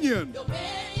 dominion,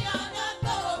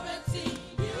 authority,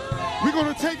 you reign. We're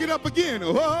going to take it up again.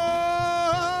 Oh,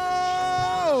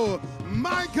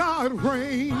 my God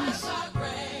reigns.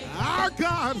 Our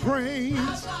God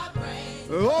reigns.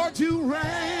 Lord, you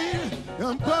reign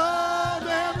above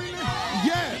every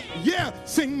name. Yeah.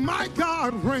 Sing, my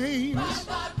God reigns.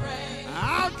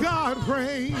 Our God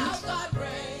reigns.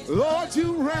 Lord,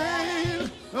 you reign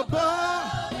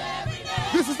above every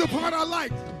name. This is the part I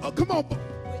like. Come on.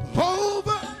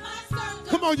 Over.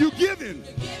 Come on, you giving.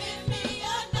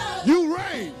 You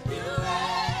reign.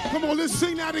 Come on, let's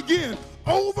sing that again.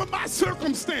 Over my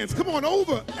circumstance. Come on,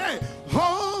 over. Hey,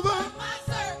 over.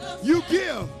 You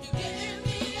give.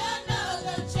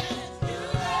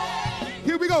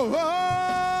 Here we go.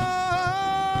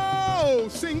 Oh,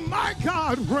 sing, my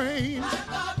God reigns.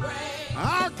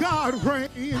 Our God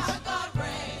reigns.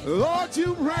 Lord,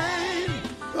 you reign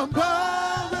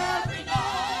above every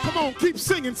name. Come on, keep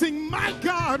singing. Sing, my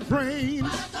God reigns.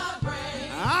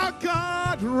 Our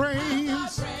God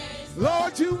reigns.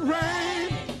 Lord, you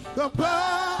reign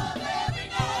above every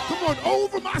name. Come on,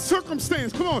 over my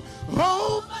circumstance. Come on.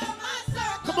 Over my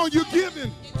circumstance. Come on, you're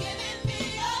giving.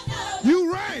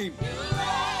 You reign.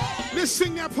 Let's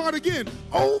sing that part again.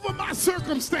 Over my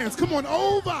circumstance. Come on,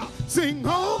 over. Sing,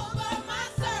 over my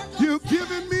circumstance. You've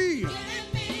given me.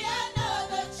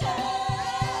 Another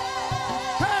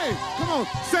chance. Hey, come on.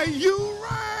 Say, you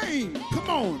reign. Come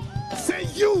on. Say,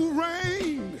 you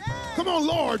reign. Come on,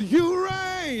 Lord, you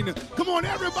reign. Come on,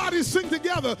 everybody sing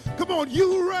together. Come on,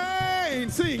 you reign.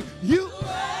 Sing, you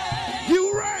reign.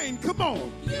 You reign. Come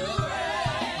on. You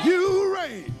reign. You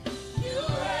reign.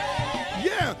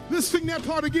 Yeah, let's sing that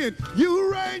part again.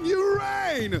 You reign, you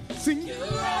reign. Sing. You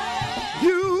reign.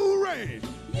 You reign.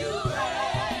 You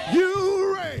reign.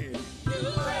 You reign.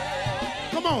 You reign.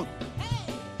 Come on.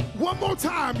 One more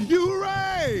time. You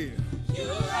reign.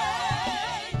 You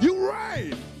reign. You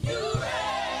reign. You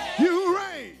reign. You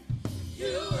reign.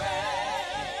 You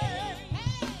reign.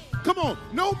 Come on.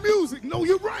 No music. No,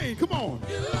 you reign. Come on.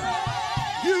 You reign.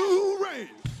 You reign.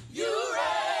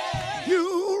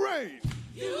 You reign.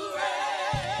 You reign.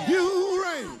 You reign. You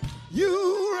reign.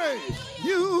 You reign.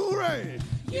 You reign.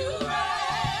 You reign.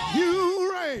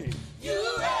 You reign.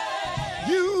 You reign.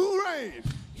 You reign.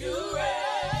 You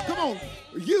reign. Come on.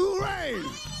 You reign.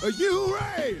 You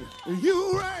reign.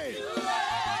 You reign.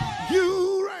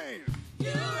 You reign.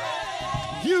 You reign.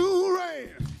 You reign.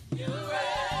 You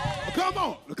reign. Come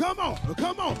on. Come on.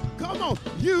 Come on. Come on.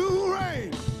 You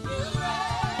reign. You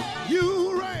reign.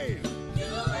 You reign.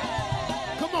 You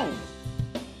reign. Come on.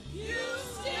 You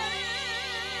still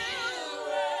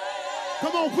reign.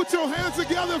 Come on. Put your hands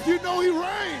together if you know he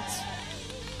reigns.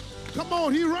 Come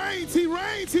on. He reigns. He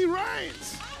reigns. He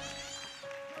reigns.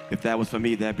 If that was for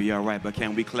me, that'd be all right. But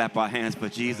can we clap our hands for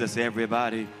Jesus,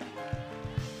 everybody?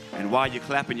 And while you're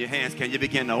clapping your hands, can you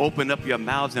begin to open up your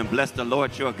mouths and bless the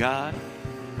Lord your God?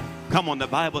 Come on, the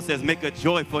Bible says, make a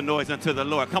joyful noise unto the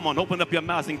Lord. Come on, open up your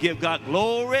mouths and give God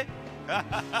glory.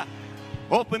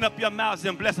 Open up your mouths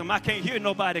and bless him. I can't hear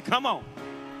nobody. Come on.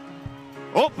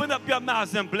 Open up your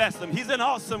mouths and bless him. He's an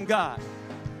awesome God.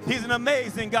 He's an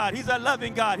amazing God. He's a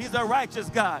loving God. He's a righteous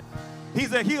God.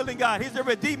 He's a healing God. He's a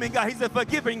redeeming God. He's a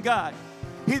forgiving God.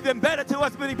 He's been better to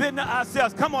us than he's been to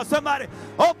ourselves. Come on, somebody.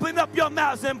 Open up your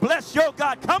mouths and bless your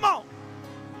God. Come on.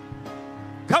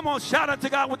 Come on, shout unto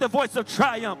God with the voice of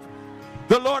triumph.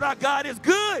 The Lord our God is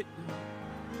good.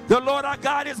 The Lord our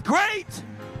God is great.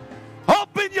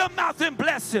 Open your mouth and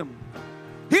bless him.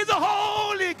 He's a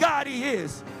holy God, he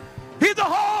is. He's a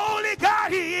holy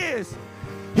God, he is.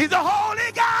 He's a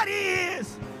holy God, he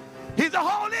is. He's a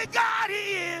holy God, he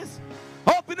is.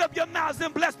 Open up your mouths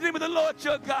and bless the name of the Lord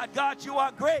your God. God, you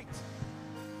are great.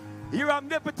 You're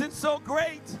omnipotent, so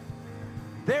great.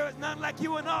 There is none like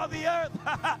you in all the earth.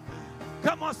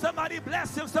 Come on, somebody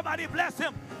bless him. Somebody bless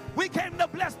him. We came to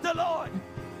bless the Lord.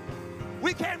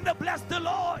 We came to bless the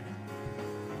Lord.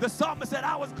 The psalmist said,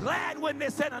 I was glad when they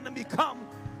said unto me, come,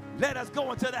 let us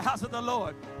go into the house of the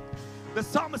Lord. The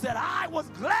psalmist said, I was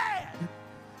glad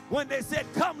when they said,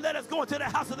 come, let us go into the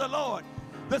house of the Lord.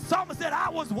 The psalmist said, I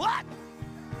was what?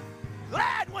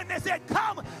 Glad when they said,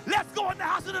 come, let's go in the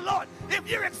house of the Lord.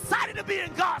 If you're excited to be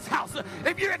in God's house,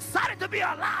 if you're excited to be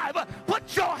alive,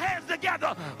 put your hands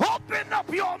together, open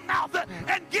up your mouth,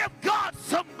 and give God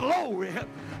some glory.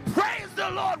 Praise the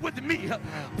Lord with me.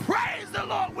 Praise the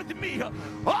Lord with me.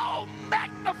 Oh,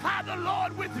 magnify the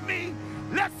Lord with me.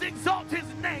 Let's exalt his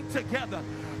name together.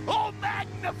 Oh,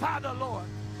 magnify the Lord.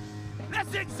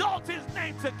 Let's exalt his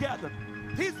name together.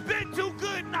 He's been too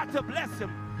good not to bless him.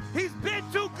 He's been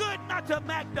too good not to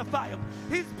magnify him.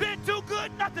 He's been too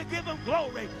good not to give him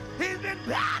glory. He's been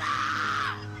better.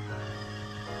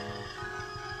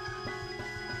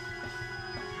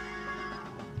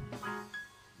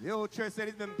 The old church said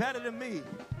he's been better to me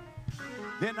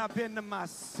than I've been to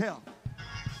myself.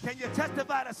 Can you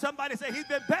testify to somebody say he's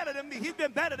been better than me? He's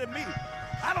been better than me.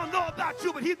 I don't know about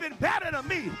you, but he's been better than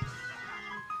me.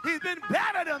 He's been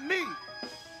better than me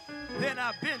than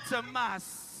I've been to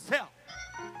myself.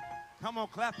 Come on,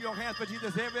 clap your hands for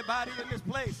Jesus, everybody in this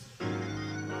place.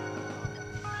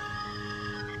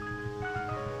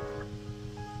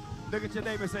 Look at your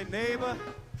neighbor and say, neighbor,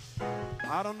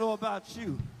 I don't know about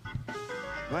you,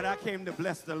 but I came to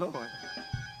bless the Lord.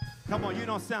 Come on, you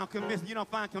don't sound convincing. You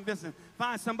don't find convincing.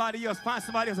 Find somebody else. Find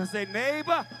somebody else and say,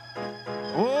 neighbor,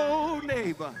 oh,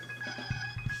 neighbor,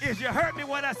 is you heard me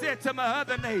what I said to my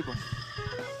other neighbor?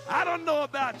 I don't know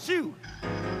about you,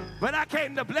 but I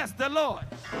came to bless the Lord.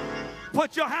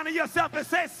 Put your hand on yourself and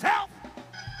say, self,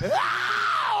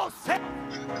 oh, self,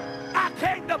 I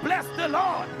came to bless the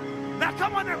Lord. Now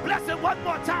come on and bless him one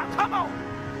more time. Come on.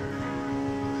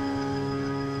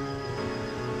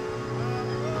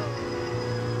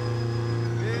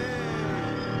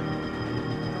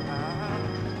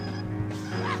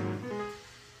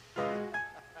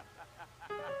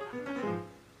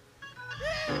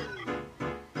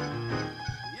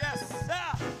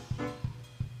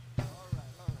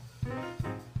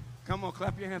 Come on,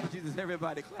 clap your hands for Jesus.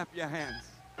 Everybody, clap your hands.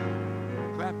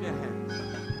 Clap your hands.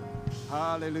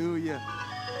 Hallelujah.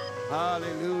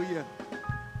 Hallelujah.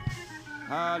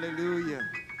 Hallelujah.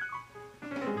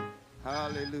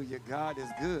 Hallelujah. God is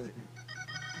good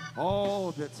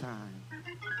all the time.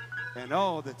 And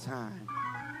all the time,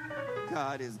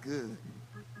 God is good.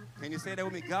 Can you say that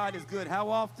with me? God is good. How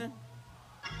often?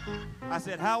 I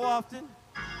said, how often?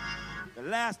 The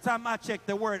last time I checked,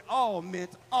 the word all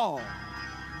meant all.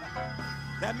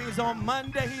 That means on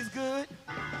Monday he's good,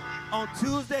 on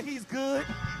Tuesday he's good,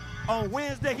 on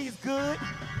Wednesday he's good,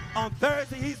 on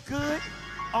Thursday he's good,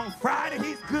 on Friday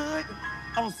he's good,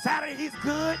 on Saturday he's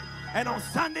good, And on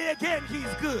Sunday again,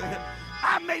 he's good.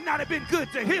 I may not have been good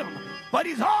to him, but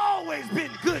he's always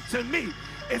been good to me.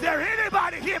 Is there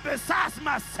anybody here besides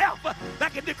myself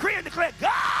that can decree and declare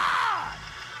God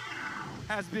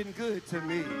has been good to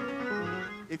me?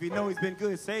 If you know he's been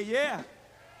good, say yeah.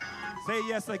 Say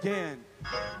yes again.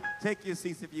 Take your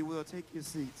seats if you will. Take your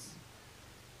seats.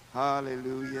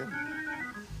 Hallelujah.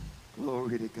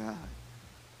 Glory to God.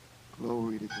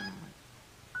 Glory to God.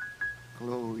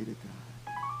 Glory to God.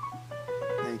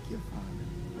 Thank you, Father.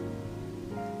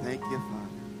 Thank you,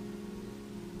 Father.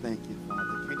 Thank you,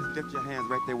 Father. Can you just lift your hands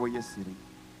right there where you're sitting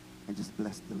and just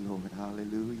bless the Lord?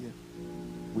 Hallelujah.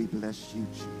 We bless you,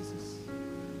 Jesus.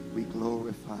 We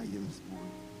glorify you this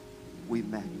morning. We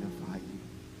magnify you.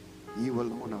 You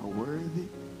alone are worthy.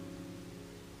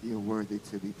 You're worthy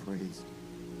to be praised.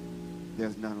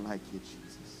 There's none like you,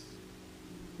 Jesus.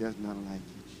 There's none like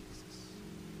you, Jesus.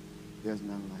 There's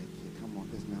none like you. Come on,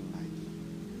 there's none like you.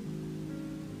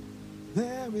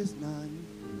 There is none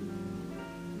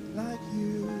like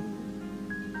you.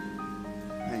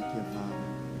 Thank you, Father.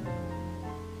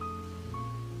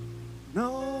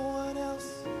 No one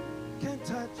else can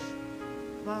touch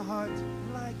my heart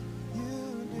like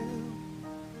you do.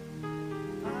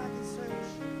 I can search,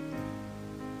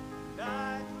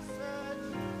 I can search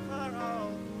for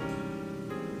all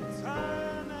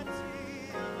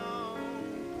eternity alone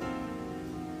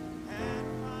and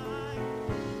find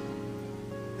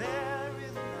there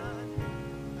is none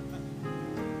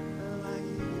like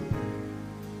you.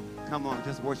 Come on,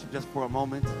 just worship just for a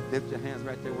moment. Lift your hands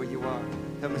right there where you are.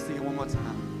 Let me sing it one more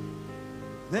time.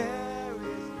 There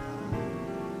is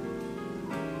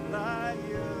none like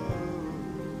you.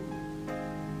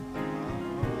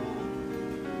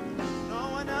 No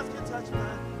one else can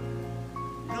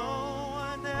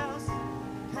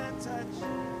touch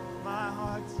my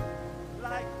heart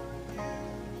like you.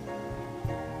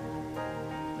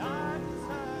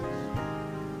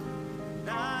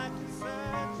 I can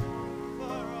search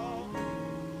for all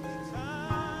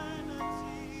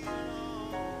eternity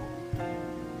long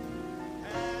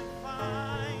and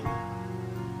find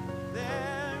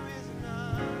there is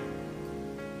none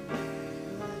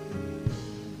like you.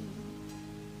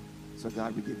 So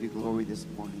God, we give you glory this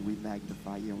morning. We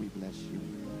magnify you and we bless you.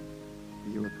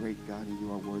 You're a great God and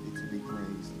you are worthy to be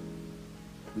praised.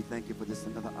 We thank you for this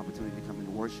another opportunity to come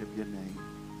and worship your name.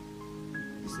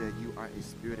 You said you are a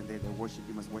spirit, and they that worship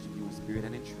you must worship you in spirit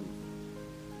and in truth.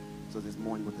 So this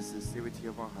morning, with the sincerity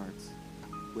of our hearts,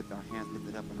 with our hands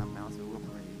lifted up and our mouths filled with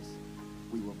praise,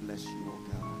 we will bless you, oh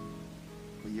God.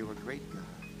 For you're a great God.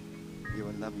 You're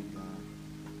a loving God,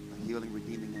 a healing,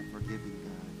 redeeming, and forgiving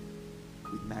God.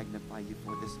 We magnify you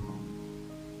for this moment.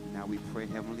 And now we pray,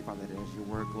 Heavenly Father, that as your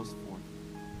word goes forth,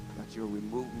 that you'll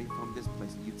remove me from this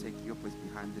place and you take your place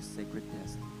behind this sacred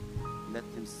desk. Let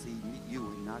them see you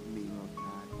and not me, Lord God.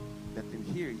 Let them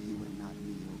hear you and not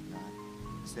me, oh God.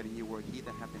 You said in your word, he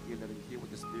that hath an ear, let him hear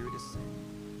what the Spirit is saying.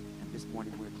 And this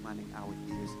morning we're inclining our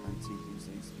ears unto you,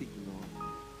 saying, speak, Lord,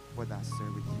 for thy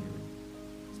servant heareth.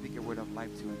 Speak a word of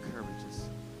life to encourage us.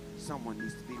 Someone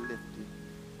needs to be lifted.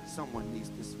 Someone needs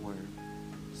this word.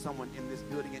 Someone in this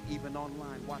building and even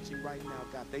online watching right now,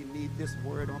 God, they need this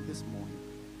word on this morning.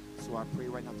 So I pray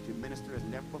right now that you minister as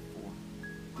never before.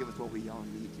 Give us what we all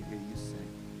need to hear you say.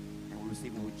 And we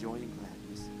receive it with joy and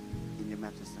gladness. In your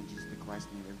matchless Son, Jesus Christ's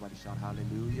name, everybody shout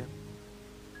hallelujah.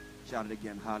 Shout it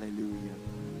again, hallelujah.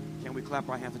 Can we clap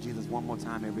our hands for Jesus one more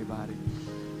time, everybody?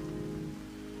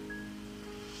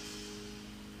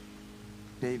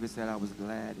 David said, I was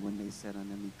glad when they said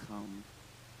unto me, come,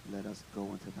 let us go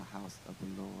into the house of the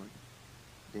Lord.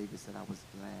 David said, I was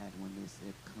glad when they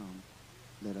said, come,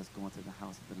 let us go into the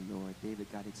house of the Lord.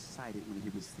 David got excited when he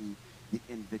received the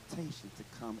invitation to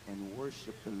come and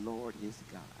worship the Lord his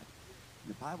God.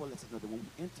 And the Bible lets us know that when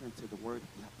we enter into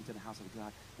the house of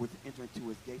God, we're to enter into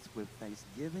his gates with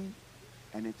thanksgiving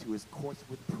and into his courts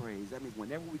with praise. That means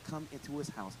whenever we come into his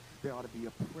house, there ought to be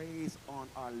a praise on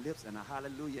our lips and a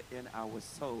hallelujah in our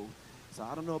soul. So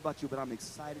I don't know about you, but I'm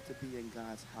excited to be in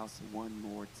God's house one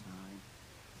more time.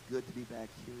 It's good to be back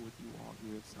here with you all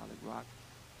here at Solid Rock,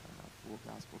 Full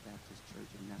Gospel Baptist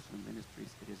Church and National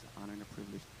Ministries. It is an honor and a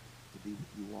privilege to be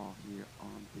with you all here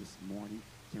on this morning.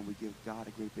 Can we give God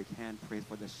a great big hand praise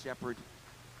for the shepherd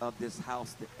of this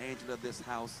house, the angel of this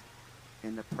house,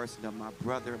 in the person of my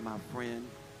brother, my friend,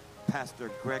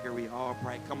 Pastor Gregory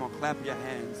Albright. Come on, clap your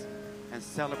hands and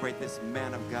celebrate this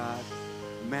man of God,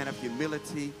 a man of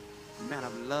humility, a man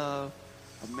of love,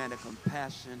 a man of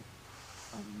compassion,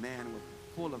 a man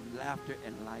full of laughter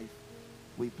and life.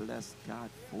 We bless God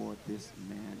for this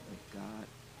man of God.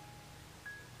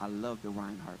 I love the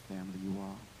Reinhardt family, you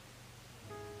all.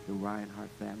 the Reinhardt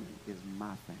family is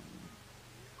my family.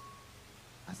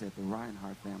 I said, the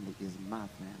Reinhardt family is my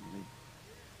family.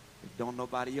 If don't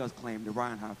nobody else claim the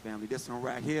Reinhardt family, this one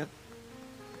right here,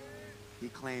 he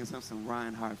claims him some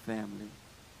Reinhardt family.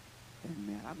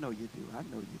 Amen. I know you do. I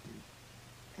know you do.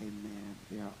 Amen.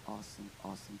 They are awesome,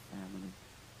 awesome family.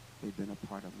 They've been a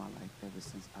part of my life ever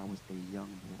since I was a young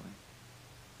boy.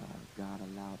 God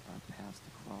allowed our paths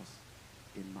to cross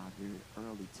in my very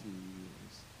early teen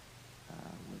years,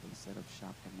 where they set up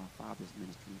shop at my father's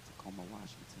ministry in Tacoma,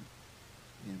 Washington.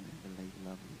 Him and the late,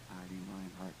 lovely Ivy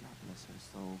Reinhardt, God bless her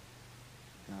soul.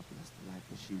 God bless the life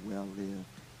that she well lived.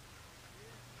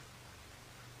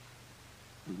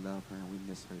 We love her and we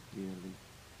miss her dearly.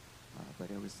 But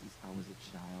ever since I was a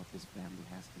child, this family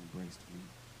has embraced me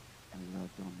and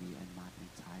loved on me and my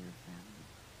entire family,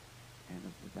 and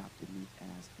have adopted me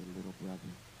as a little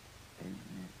brother.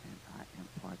 Amen. And I am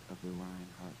part of the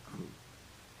Reinhardt crew.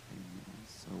 Amen.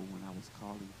 So when I was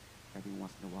calling, every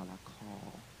once in a while I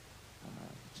call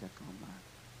to check on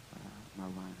my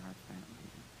Reinhardt family,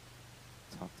 and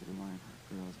talk to the Reinhardt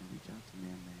girls, and reach out to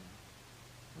man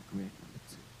for Greg number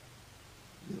 2.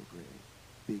 Little Greg,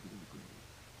 big little Greg.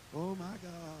 Oh my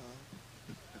God.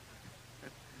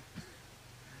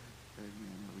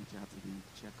 Amen. I reach out to them,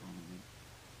 check on them. And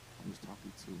I was talking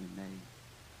to Renee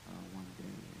one day,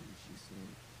 and she said,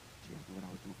 she asked me what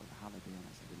I was doing for the holiday, and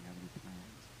I said I didn't have any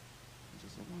plans. And she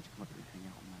said, why don't you come up here and hang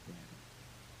out with my daddy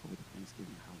over the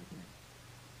Thanksgiving holiday?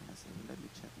 And I said, well, let me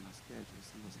check my schedule,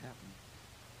 see what's happening.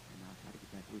 And I'll try to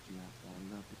get back with you after. I would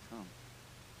love to come.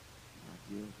 And I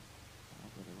give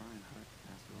Brother Reinhardt,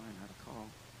 Pastor Reinhardt, a call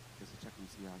just to check and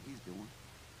see how he's doing.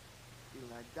 He's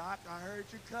like, Doc, I heard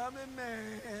you coming,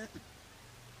 man.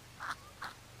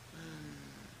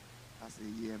 I said,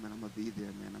 yeah, man, I'm going to be there,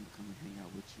 man. I'm going to come and hang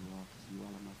out with you all because you all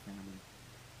are my family.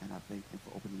 And I thank them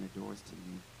for opening their doors to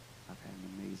me. I've had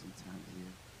an amazing time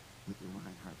here with the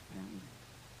Reinhardt family.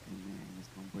 Amen. It's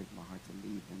going to break my heart to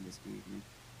leave them this evening,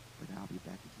 but I'll be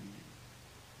back again.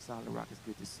 Solid Rock, it's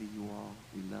good to see you all.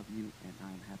 We love you, and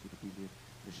I'm happy to be here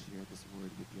to share this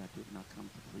word with you. I did not come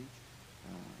to preach,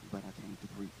 but I came to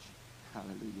preach.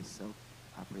 Hallelujah. So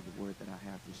I pray the word that I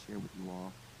have to share with you all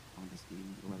on this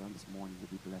evening, or on this morning,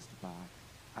 you'll be blessed by.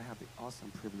 I have the awesome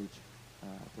privilege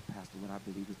to pastor what I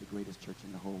believe is the greatest church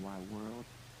in the whole wide world.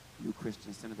 New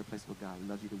Christian Center, the place where God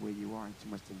loves you the way you are and too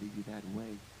much to leave you that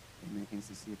way. Amen.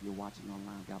 NCC, if you're watching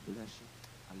online, God bless you.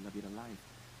 I love you to life,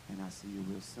 and I'll see you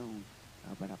real soon.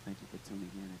 But I thank you for tuning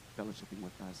in and fellowshipping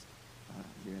with us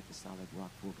here at the Solid Rock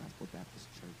Full Gospel Baptist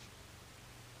Church.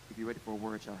 If you're ready for a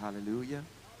word, shout hallelujah.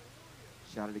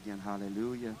 Shout it again,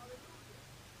 hallelujah.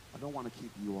 I don't want to keep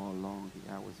you all long.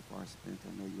 The hours are far spent.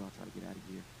 I know you all try to get out of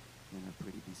here in a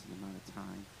pretty decent amount of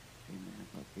time. Amen.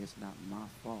 But it's not my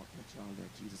fault that y'all let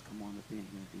Jesus come on up in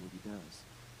here and do what he does.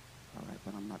 All right,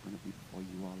 but I'm not going to be before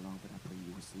you all long, but I pray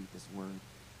you receive this word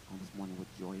on this morning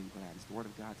with joy and gladness. The word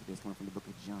of God today is coming from the book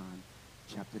of John,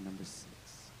 chapter number 6.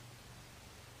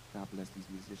 God bless these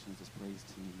musicians, this praise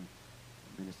team, and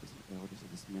ministers and elders of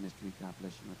this ministry. God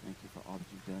bless you, and thank you for all that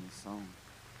you've done and sown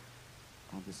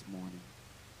on this morning.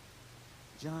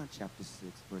 John chapter 6,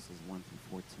 verses 1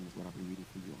 through 14 is what I'll be reading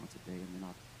for you on today, and then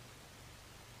I'll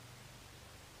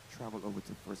travel over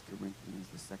to 1 Corinthians,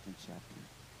 the 2nd chapter,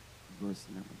 verse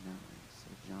number 9. So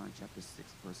John chapter 6,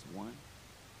 verse 1,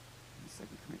 and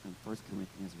 1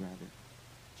 Corinthians,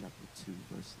 chapter 2,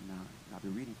 verse 9. And I'll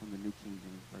be reading from the New King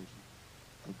James Version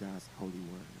of God's holy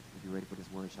word. If you're ready for this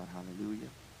word, shout hallelujah.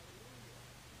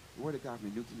 The word of God from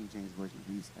the New King James Version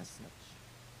reads as such.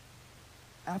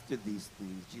 After these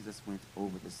things, Jesus went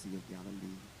over the Sea of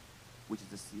Galilee, which is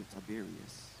the Sea of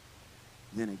Tiberias.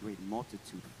 Then a great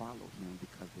multitude followed him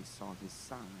because they saw his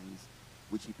signs,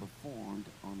 which he performed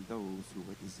on those who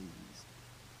were diseased.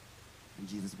 And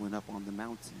Jesus went up on the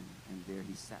mountain, and there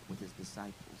he sat with his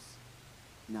disciples.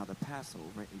 Now the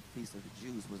Passover, a feast of the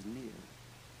Jews, was near.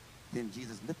 Then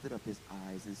Jesus lifted up his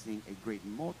eyes, and seeing a great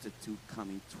multitude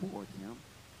coming toward him,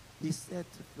 he said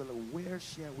to Philip, where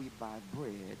shall we buy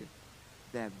bread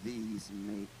that these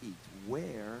may eat?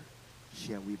 Where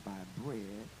shall we buy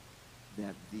bread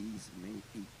that these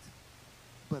may eat?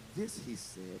 But this he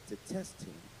said to test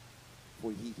him,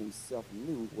 for he himself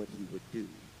knew what he would do.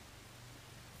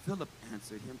 Philip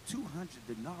answered him, 200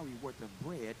 denarii worth of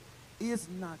bread is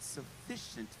not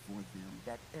sufficient for them,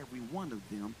 that every one of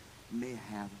them may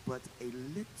have but a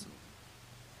little.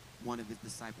 One of his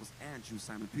disciples, Andrew,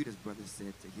 Simon Peter's brother,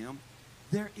 said to him,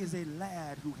 there is a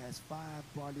lad who has 5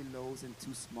 barley loaves and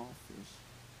 2 small fish,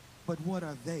 but what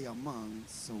are they among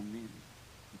so many?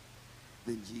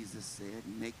 Then Jesus said,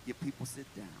 make your people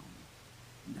sit down.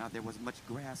 Now there was much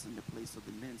grass in the place, so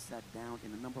the men sat down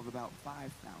in a number of about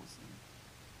 5,000.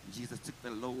 Jesus took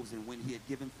the loaves, and when he had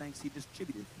given thanks, he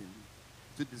distributed them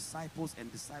to disciples,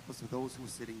 and disciples to those who were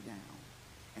sitting down,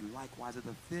 and likewise of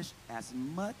the fish as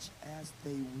much as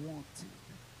they wanted.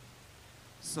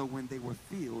 So when they were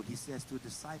filled, he says to the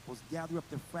disciples, gather up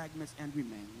the fragments and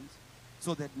remains,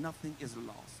 so that nothing is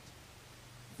lost.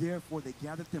 Therefore they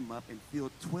gathered them up and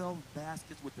filled 12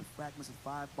 baskets with the fragments of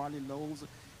 5 barley loaves,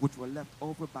 which were left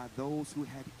over by those who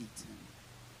had eaten.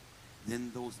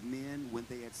 Then those men, when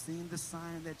they had seen the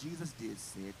sign that Jesus did,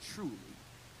 said, truly,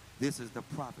 this is the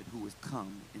prophet who has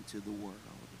come into the world.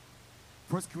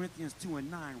 1 Corinthians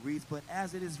 2:9 reads, but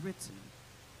as it is written,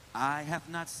 eye have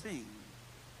not seen,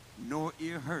 nor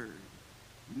ear heard,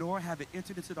 nor have it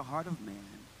entered into the heart of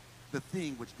man, the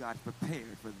thing which God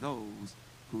prepared for those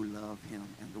who love him.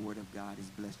 And the word of God is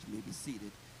blessed. You may be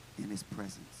seated in his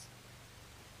presence.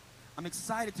 I'm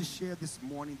excited to share this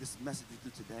morning this message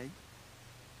with you today.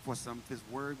 For some, this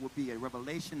word will be a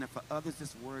revelation, and for others,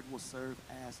 this word will serve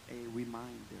as a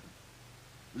reminder.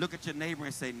 Look at your neighbor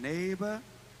and say, neighbor,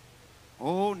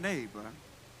 oh neighbor,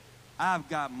 I've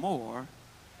got more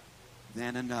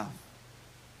than enough.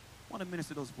 I want to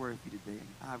minister those words for you today.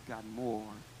 I've got more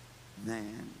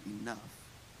than enough.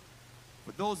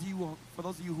 For those of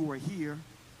you who are here,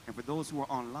 and for those who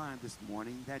are online this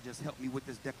morning, that just helped me with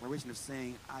this declaration of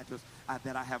saying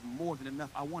that I have more than enough.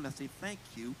 I want to say thank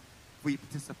you for your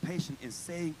participation in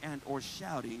saying and or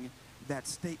shouting that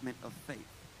statement of faith.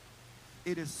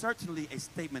 It is certainly a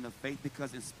statement of faith,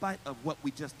 because in spite of what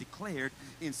we just declared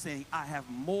in saying I have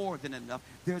more than enough,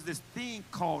 there's this thing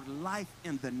called life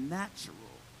in the natural,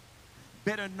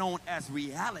 better known as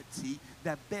reality,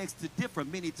 that begs to differ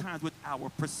many times with our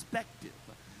perspective.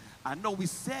 I know we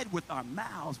said with our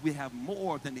mouths we have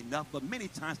more than enough, but many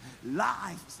times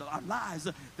our lives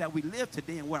that we live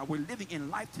today and where we're living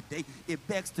in life today, it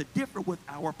begs to differ with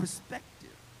our perspective.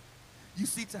 You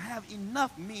see, to have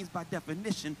enough means by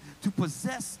definition to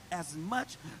possess as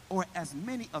much or as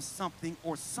many of something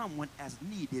or someone as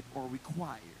needed or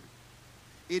required.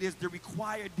 It is the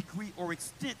required degree or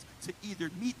extent to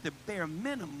either meet the bare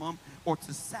minimum or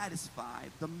to satisfy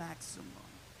the maximum.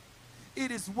 It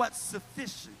is what's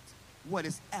sufficient, what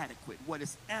is adequate, what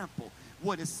is ample,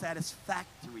 what is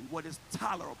satisfactory, what is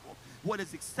tolerable, what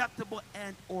is acceptable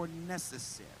and or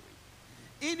necessary.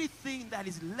 Anything that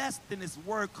is less than this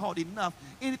word called enough,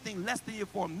 anything less than the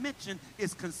aforementioned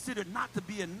is considered not to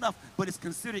be enough, but is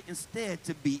considered instead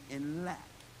to be in lack.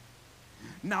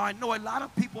 Now, I know a lot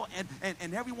of people,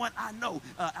 and everyone I know,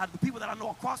 out of the people that I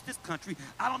know across this country,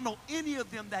 I don't know any of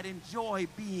them that enjoy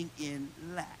being in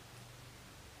lack.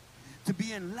 To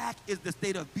be in lack is the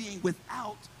state of being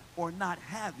without or not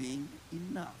having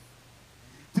enough.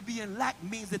 To be in lack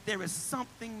means that there is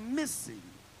something missing.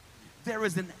 There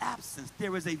is an absence.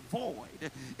 There is a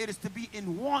void. It is to be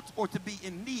in want or to be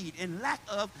in need. In lack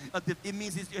of, it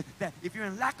means that if you're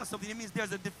in lack of something, it means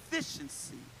there's a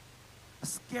deficiency, a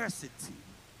scarcity,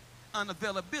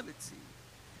 unavailability,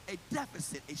 a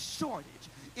deficit, a shortage,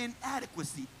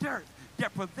 inadequacy, dearth,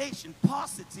 deprivation,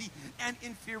 paucity, and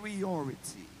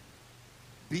inferiority.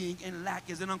 Being in lack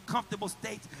is an uncomfortable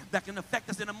state that can affect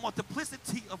us in a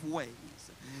multiplicity of ways.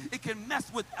 It can mess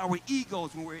with our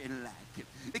egos when we're in lack.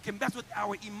 It can mess with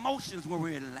our emotions when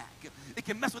we're in lack. It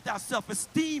can mess with our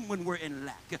self-esteem when we're in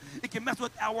lack. It can mess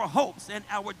with our hopes and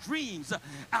our dreams,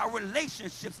 our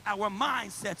relationships, our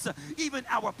mindsets, even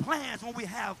our plans when we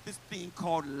have this thing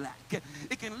called lack.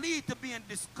 It can lead to being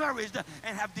discouraged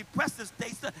and have depressive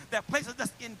states that places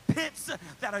us in pits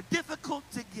that are difficult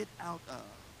to get out of.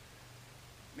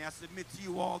 May I submit to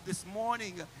you all this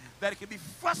morning that it can be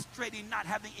frustrating not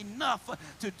having enough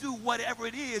to do whatever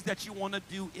it is that you want to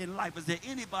do in life. Is there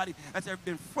anybody that's ever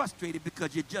been frustrated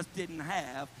because you just didn't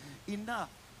have enough?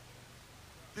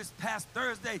 This past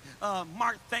Thursday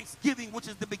marked Thanksgiving, which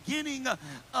is the beginning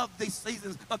of the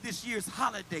seasons of this year's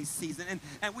holiday season.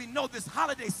 And we know this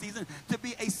holiday season to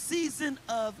be a season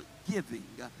of giving.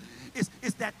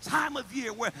 It's that time of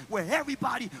year where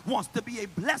everybody wants to be a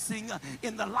blessing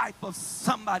in the life of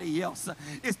somebody else.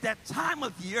 It's that time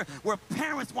of year where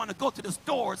parents want to go to the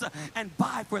stores and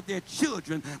buy for their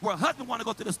children, where husbands want to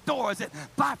go to the stores and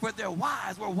buy for their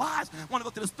wives, where wives want to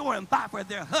go to the store and buy for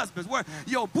their husbands, where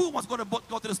your boo wants to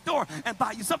go to the store and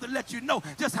buy you something to let you know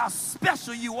just how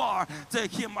special you are to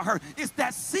him or her. It's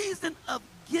that season of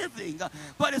giving,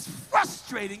 but it's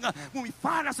frustrating when we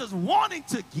find ourselves wanting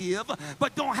to give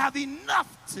but don't have enough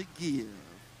to give.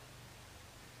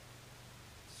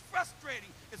 It's frustrating.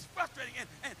 It's frustrating.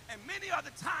 And many other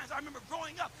times I remember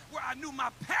growing up where I knew my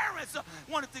parents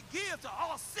wanted to give to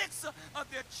all 6 of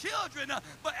their children,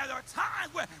 but there are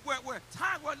times where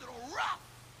times were a little rough.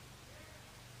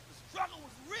 The struggle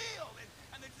was real,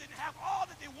 and they didn't have all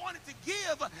that they wanted to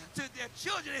give to their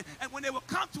children. And when they would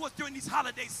come to us during these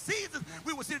holiday seasons,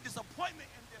 we would see the disappointment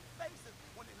in their faces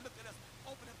when they looked at us,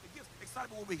 open up the gifts, excited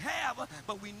about what we have,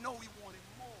 but we know we wanted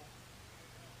more.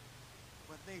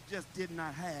 But they just did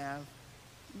not have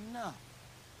enough.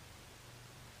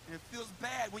 And it feels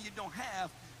bad when you don't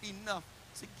have enough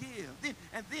to give.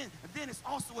 Then it's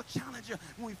also a challenge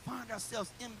when we find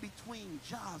ourselves in between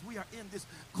jobs. We are in this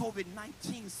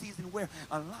COVID-19 season where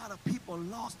a lot of people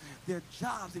lost their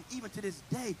jobs, and even to this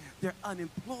day they're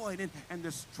unemployed, and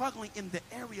they're struggling in the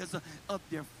areas of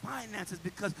their finances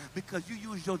because you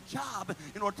use your job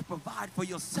in order to provide for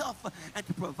yourself and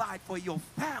to provide for your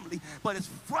family. But it's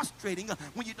frustrating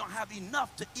when you don't have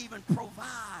enough to even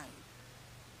provide.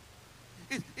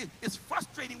 It's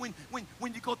frustrating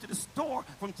when you go to the store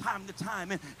from time to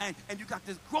time and you got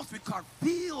this grocery cart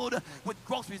filled with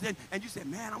groceries and you say,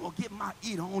 man, I'm gonna get my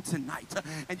eat on tonight.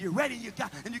 And you're ready, you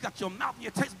got your mouth and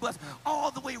your taste buds all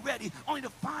the way ready, only to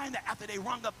find that after they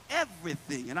rung up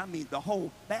everything, and I mean the whole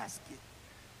basket,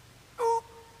 boop,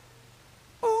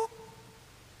 boop,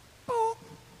 boop,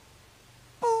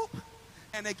 boop,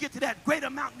 and they get to that great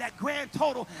amount, that grand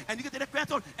total, and you get to that grand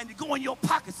total, and you go in your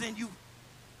pockets and you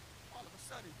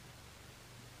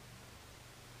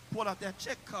pull out that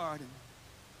check card and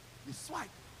you swipe,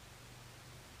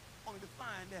 only to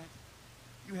find that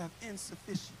you have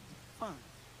insufficient funds.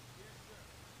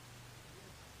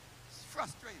 It's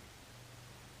frustrating,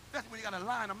 especially when you got a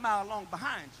line a mile long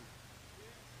behind you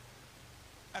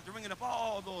after ringing up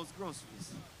all those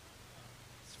groceries.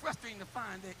 It's frustrating to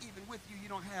find that even with you, you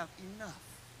don't have enough.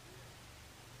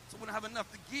 So we don't have enough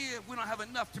to give, we don't have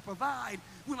enough to provide,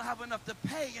 we don't have enough to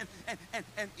pay, and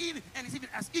it's even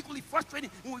as equally frustrating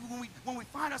when we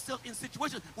find ourselves in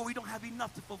situations where we don't have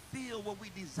enough to fulfill what we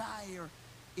desire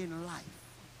in life.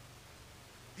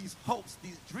 These hopes,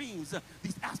 these dreams,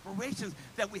 these aspirations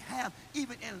that we have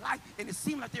even in life, and it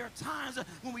seems like there are times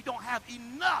when we don't have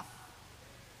enough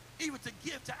even to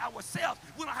give to ourselves.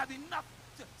 We don't have enough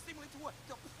to seemingly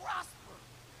to prosper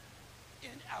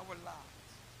in our lives.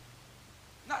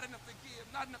 Not enough to give,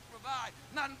 not enough to provide,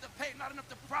 not enough to pay, not enough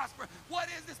to prosper. What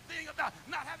is this thing about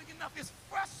not having enough? It's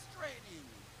frustrating.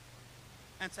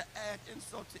 And to add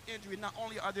insult to injury, not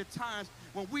only are there times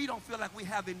when we don't feel like we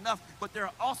have enough, but there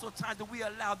are also times that we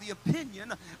allow the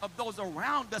opinion of those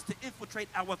around us to infiltrate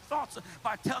our thoughts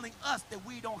by telling us that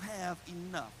we don't have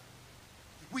enough.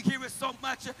 We hear it so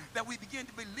much that we begin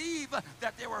to believe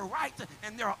that they were right,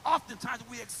 and there are often times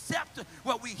we accept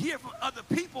what we hear from other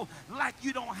people, like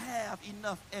you don't have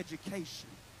enough education.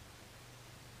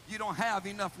 You don't have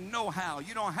enough know-how.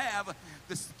 You don't have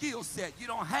the skill set. You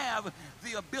don't have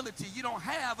the ability. You don't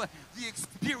have the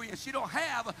experience. You don't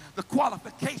have the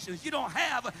qualifications. You don't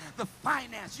have the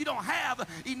finance. You don't have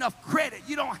enough credit.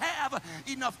 You don't have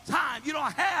enough time. You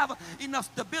don't have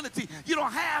enough stability. You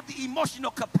don't have the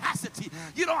emotional capacity.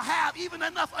 You don't have even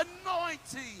enough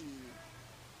anointing.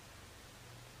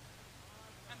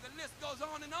 And the list goes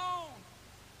on and on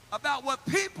about what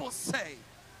people say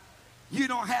you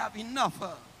don't have enough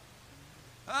of.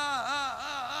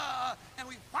 And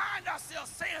we find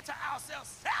ourselves saying to ourselves,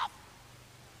 self,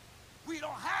 we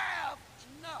don't have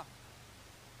enough.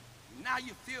 Now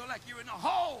you feel like you're in a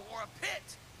hole or a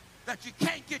pit that you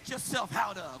can't get yourself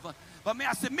out of. But may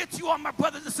I submit to you all, my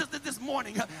brothers and sisters, this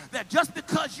morning, that just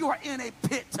because you are in a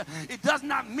pit, it does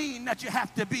not mean that you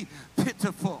have to be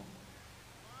pitiful.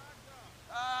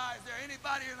 Is there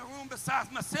anybody in the room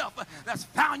besides myself that's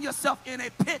found yourself in a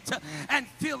pit and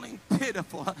feeling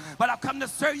pitiful? But I've come to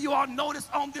serve you all notice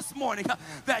on this morning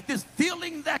that this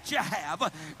feeling that you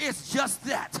have is just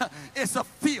that. It's a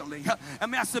feeling.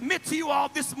 And may I submit to you all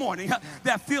this morning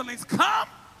that feelings come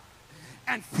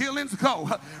and feelings go.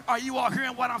 Are you all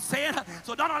hearing what I'm saying?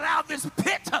 So don't allow this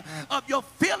pit of your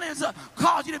feelings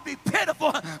cause you to be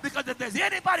pitiful, because if there's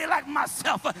anybody like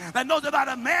myself that knows about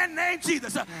a man named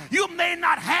Jesus, you may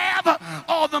not have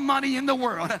all the money in the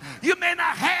world. You may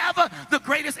not have the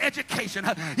greatest education.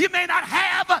 You may not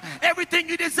have everything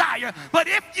you desire, but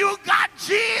if you got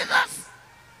Jesus,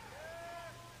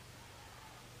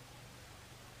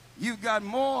 you got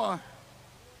more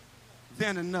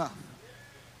than enough.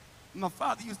 My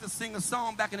father used to sing a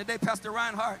song back in the day, Pastor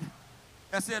Reinhardt,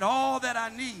 that said, all that I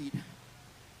need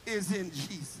is in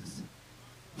Jesus.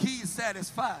 He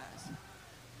satisfies.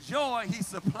 Joy he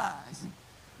supplies.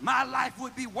 My life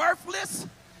would be worthless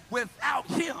without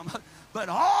him. but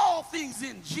all things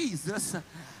in Jesus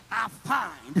I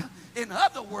find. In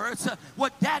other words,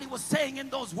 what Daddy was saying in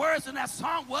those words in that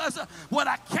song was, what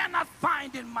I cannot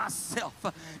find in myself,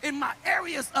 in my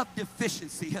areas of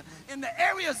deficiency, in the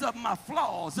areas of my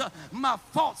flaws, my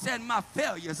faults and my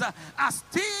failures, I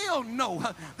still know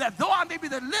that though I may be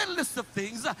the littlest of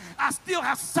things, I still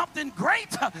have something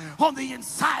great on the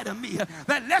inside of me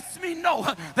that lets me know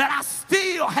that I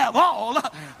still have all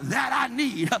that I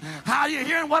need. How are you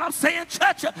hearing what I'm saying,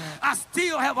 church? I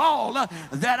still have all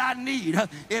that I need.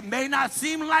 It may not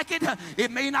seem like it,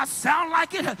 it may not sound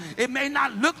like it, it may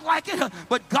not look like it,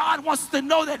 but God wants to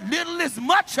know that little is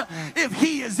much if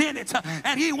He is in it.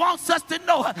 And He wants us to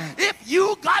know if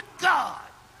you got God,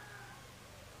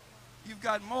 you've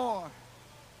got more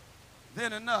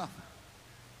than enough.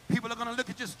 People are going to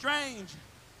look at you strange.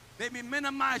 They may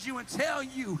minimize you and tell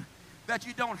you that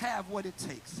you don't have what it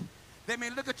takes. They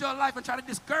may look at your life and try to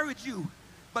discourage you,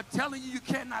 but telling you you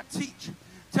cannot teach,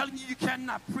 telling you you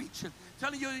cannot preach,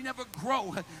 telling you you'll never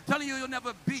grow, telling you you'll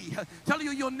never be, telling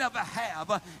you you'll never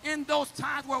have. In those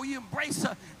times where we embrace,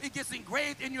 it gets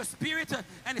engraved in your spirit,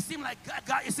 and it seems like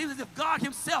God, it seems as if God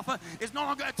Himself is no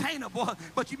longer attainable.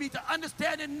 But you need to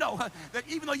understand and know that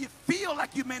even though you feel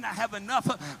like you may not have enough,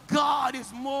 God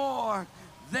is more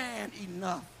than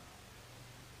enough.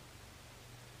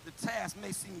 The task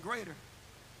may seem greater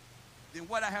than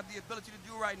what I have the ability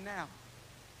to do right now.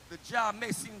 The job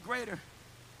may seem greater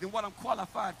than what I'm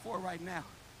qualified for right now.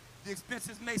 The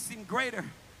expenses may seem greater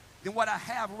than what I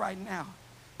have right now.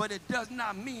 But it does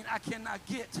not mean I cannot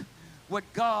get what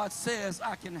God says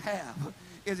I can have.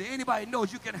 Is there anybody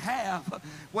knows you can have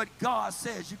what God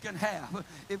says you can have?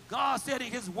 If God said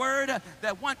in His word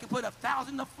that one can put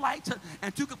 1,000 to flight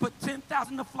and two can put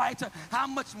 10,000 to flight, how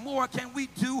much more can we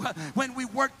do when we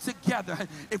work together?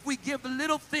 If we give the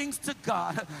little things to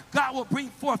God, God will bring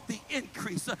forth the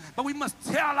increase. But we must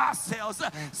tell ourselves,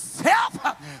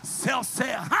 self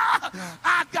say,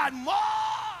 I got more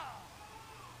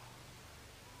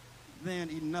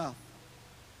than enough.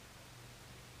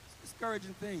 It's a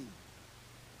discouraging thing.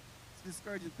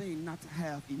 Discouraging thing not to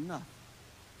have enough.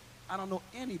 I don't know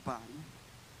anybody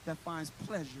that finds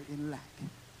pleasure in lack.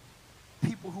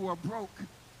 People who are broke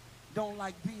don't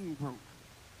like being broke.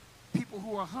 People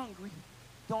who are hungry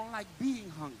don't like being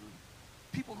hungry.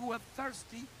 People who are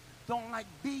thirsty don't like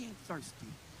being thirsty.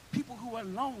 People who are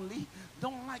lonely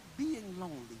don't like being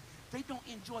lonely. They don't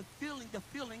enjoy feeling the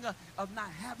feeling of not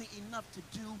having enough to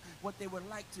do what they would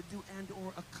like to do and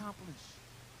or accomplish.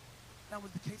 That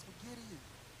was the case with Gideon.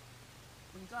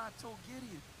 When God told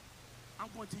Gideon, I'm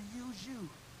going to use you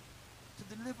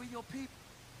to deliver your people,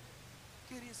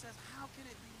 Gideon says, how can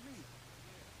it be me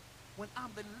when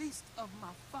I'm the least of my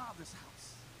father's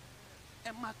house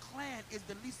and my clan is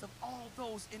the least of all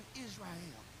those in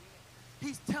Israel?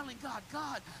 He's telling God,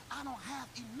 God, I don't have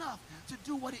enough to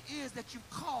do what it is that you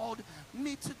called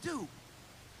me to do.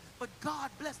 But God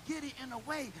blessed Gideon in a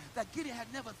way that Gideon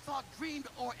had never thought, dreamed,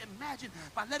 or imagined,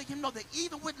 by letting him know that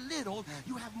even with little,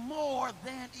 you have more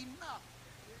than enough.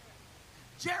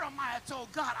 Jeremiah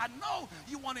told God, I know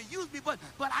you want to use me, but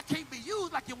I can't be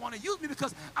used like you want to use me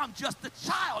because I'm just a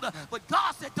child. But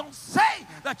God said, don't say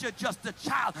that you're just a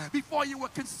child. Before you were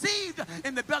conceived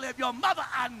in the belly of your mother,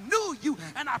 I knew you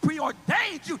and I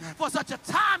preordained you for such a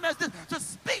time as this to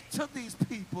speak to these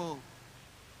people.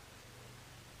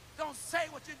 Don't say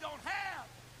what you don't have.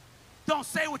 Don't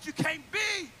say what you can't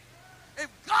be. If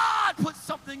God puts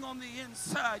something on the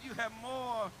inside, you have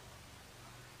more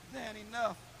than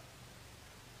enough.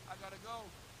 I got to go.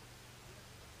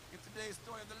 In today's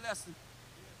story of the lesson,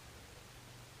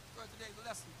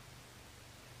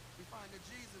 we find that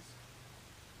Jesus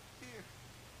here,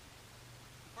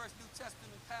 the first New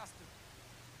Testament pastor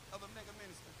of a mega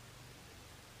minister.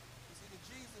 You see that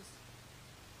Jesus,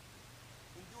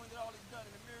 in doing all He's done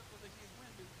and the miracles that He has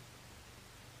rendered,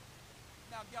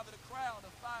 now gathered a crowd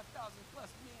of 5,000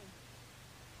 plus men,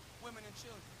 women, and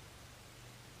children.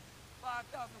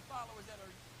 5,000 followers that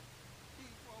are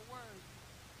keen for a word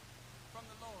from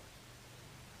the Lord.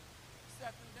 He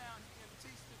sat them down, He began to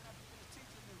teach them. After He finished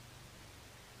teaching them,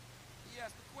 He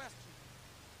asked the question,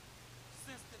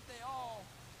 since that they all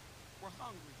were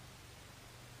hungry.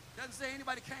 Doesn't say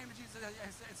anybody came to Jesus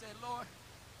and said, Lord,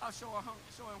 I'll show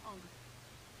him hungry.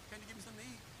 Can you give me something to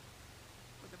eat?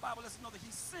 But the Bible lets us know that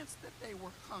He sensed that they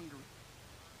were hungry.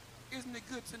 Isn't it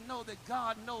good to know that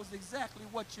God knows exactly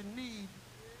what you need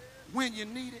when you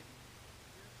need it?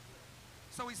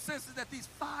 So He senses that these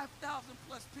 5,000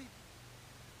 plus people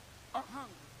are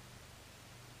hungry.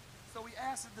 So He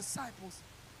asked His disciples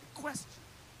a question.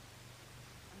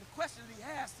 And the question that He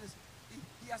asked is,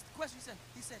 He asked the question,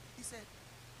 He said,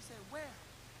 where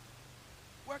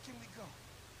where can we go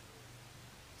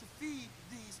to feed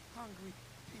these hungry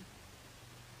people?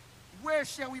 Where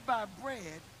shall we buy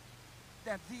bread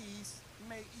that these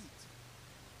may eat?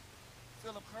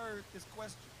 Philip heard this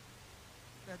question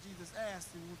that Jesus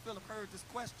asked, and when Philip heard this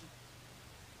question,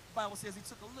 the Bible says he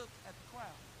took a look at the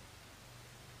crowd.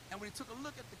 And when he took a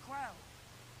look at the crowd,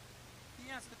 he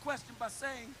answered the question by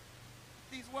saying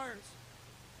these words.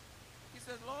 He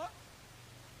says, Lord,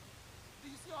 do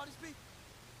you see all these people?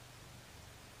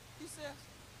 He says,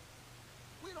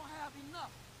 we don't have enough.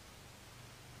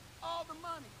 All the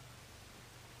money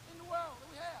in the world that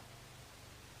we have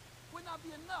would not be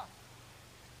enough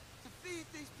to feed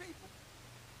these people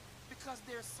because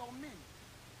there's so many.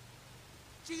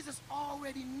 Jesus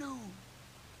already knew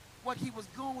what he was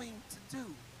going to do.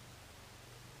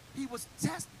 He was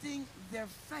testing their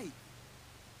faith.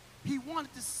 He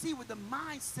wanted to see what the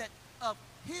mindset of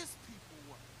his people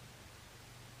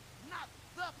were. Not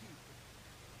the people,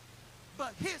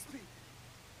 but his people.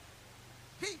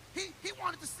 He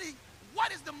wanted to see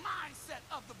what is the mindset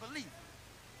of the believer.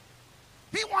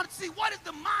 He wanted to see what is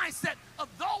the mindset of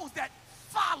those that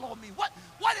follow me.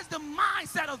 What is the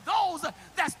mindset of those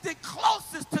that stick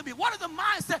closest to me? What is the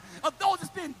mindset of those that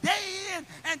spend day in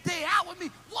and day out with me?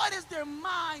 What is their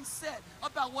mindset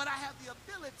about what I have the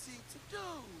ability to do?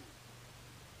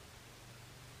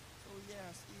 So he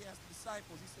asked the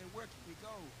disciples, he said, where can we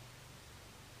go?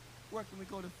 Where can we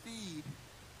go to feed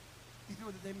these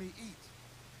people that they may eat?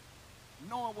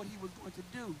 Knowing what he was going to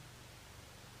do.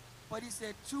 But he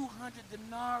said 200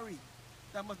 denarii.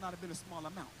 That must not have been a small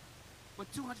amount.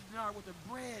 But 200 denarii worth of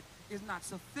bread is not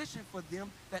sufficient for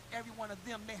them, that every one of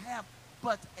them may have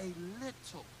but a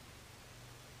little.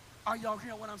 Are y'all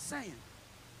hearing what I'm saying?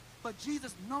 But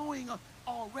Jesus, knowing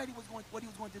already what he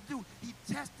was going to do, he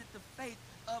tested the faith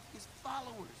of his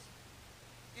followers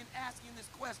in asking this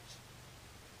question.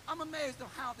 I'm amazed at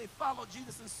how they followed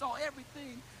Jesus and saw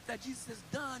everything that Jesus has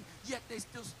done, yet they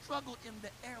still struggled in the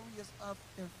areas of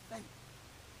their faith.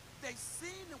 They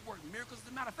seen the work miracles.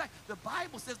 As a matter of fact, the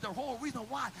Bible says the whole reason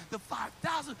why the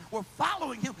 5,000 were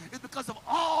following him is because of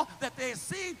all that they had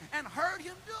seen and heard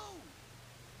him do.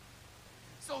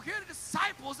 So here the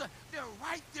disciples, they're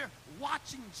right there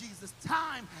watching Jesus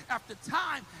time after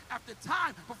time after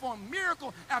time perform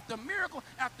miracle after miracle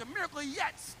after miracle,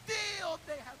 yet still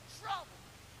they have trouble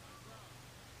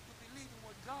with believing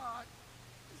what God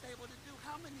is able to do.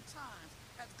 How many times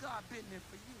has God been there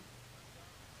for you?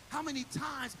 How many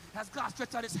times has God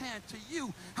stretched out his hand to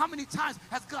you? How many times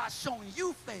has God shown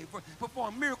you favor,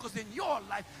 performed miracles in your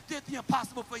life, did the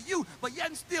impossible for you? But yet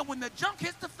and still, when the junk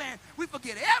hits the fan, we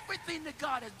forget everything that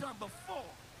God has done before.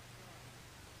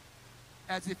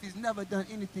 As if he's never done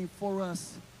anything for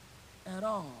us at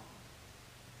all.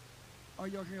 Are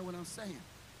y'all hearing what I'm saying?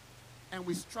 And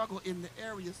we struggle in the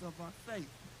areas of our faith.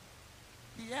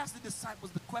 He asked the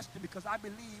disciples the question because I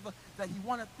believe that he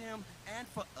wanted them and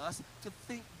for us to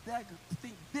think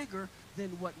bigger than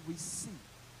what we see.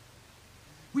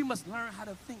 We must learn how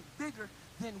to think bigger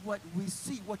than what we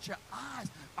see. What your eyes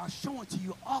are showing to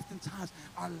you oftentimes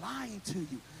are lying to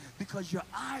you, because your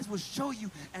eyes will show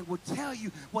you and will tell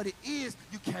you what it is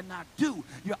you cannot do.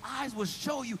 Your eyes will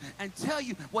show you and tell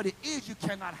you what it is you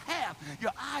cannot have.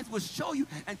 Your eyes will show you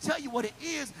and tell you what it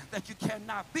is that you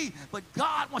cannot be. But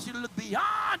God wants you to look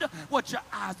beyond what your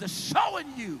eyes are showing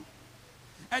you.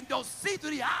 And don't see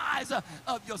through the eyes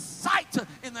of your sight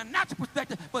in the natural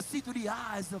perspective, but see through the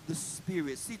eyes of the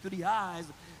Spirit. See through the eyes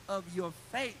of your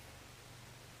faith.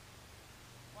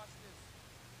 Watch this.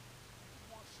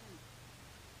 He wants you to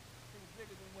think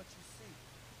bigger than what you see.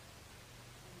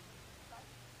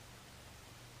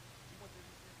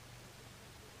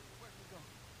 Where to go?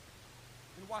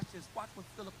 And watch this. Watch what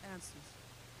Philip answers.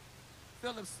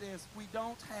 Philip says, we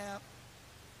don't have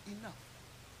enough.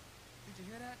 Did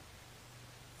you hear that?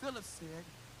 Philip said,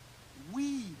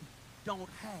 we don't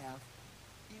have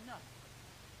enough.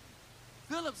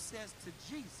 Philip says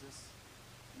to Jesus,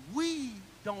 we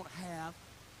don't have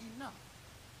enough.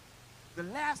 The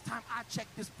last time I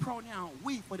checked this pronoun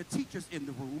we for the teachers in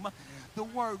the room, the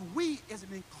word we is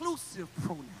an inclusive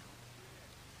pronoun,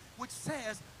 which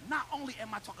says not only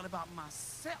am I talking about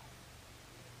myself,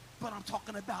 but I'm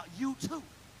talking about you too.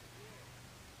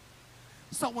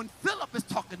 So when Philip is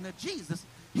talking to Jesus,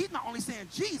 he's not only saying,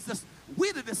 Jesus,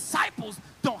 we the disciples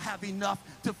don't have enough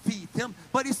to feed them,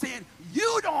 but he's saying,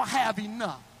 you don't have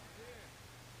enough.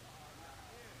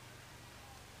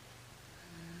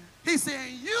 He's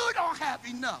saying, you don't have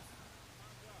enough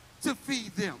to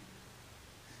feed them.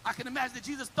 I can imagine that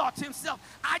Jesus thought to himself,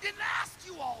 I didn't ask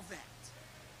you all that.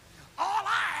 All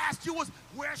I asked you was,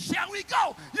 where shall we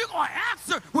go? You're going to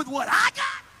answer with what I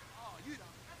got? Oh, you don't.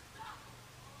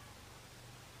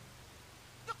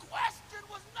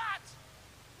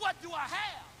 do I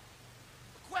have?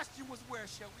 The question was, where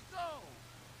shall we go?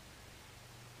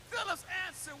 Philip's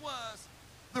answer was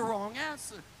the wrong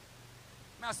answer.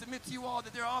 And I submit to you all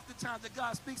that there are often times that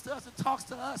God speaks to us and talks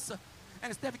to us, and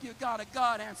instead of giving God a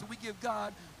God answer, we give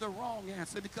God the wrong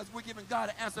answer, because we're giving God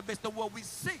an answer based on what we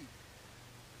see,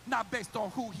 not based on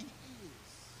who he is.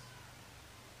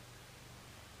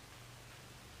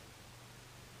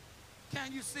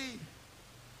 Can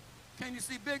you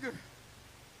see bigger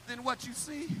than what you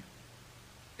see?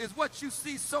 Is what you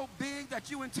see so big that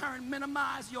you in turn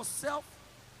minimize yourself?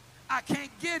 I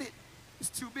can't get it. It's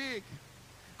too big.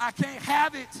 I can't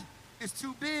have it. It's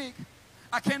too big.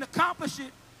 I can't accomplish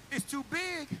it. It's too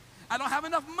big. I don't have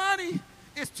enough money.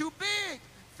 It's too big.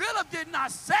 Philip did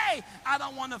not say, I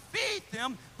don't want to feed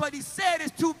them, but he said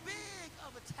it's too big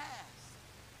of a task.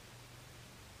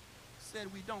 He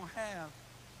said we don't have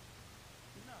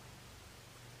enough.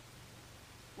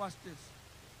 Watch this.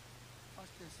 Watch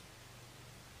this.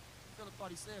 Philip thought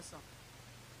he said something.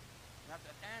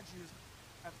 After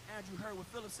Andrew heard what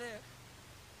Philip said,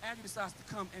 Andrew decides to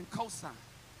come and co-sign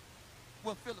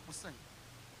what Philip was saying.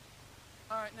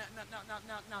 All right, now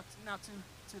to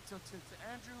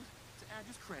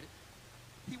Andrew's credit,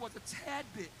 he was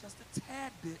just a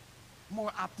tad bit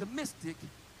more optimistic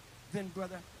than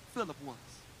Brother Philip was.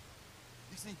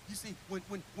 You see,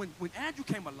 when Andrew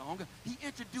came along, he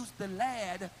introduced the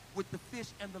lad with the fish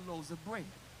and the loaves of bread.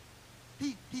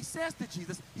 He says to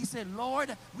Jesus, he said,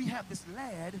 Lord, we have this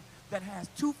lad that has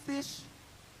 2 fish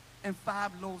and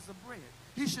 5 loaves of bread.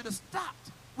 He should have stopped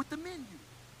with the menu.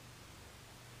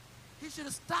 He should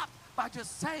have stopped by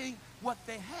just saying what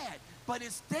they had. But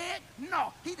instead,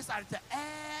 no, he decided to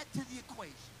add to the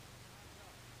equation.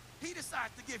 He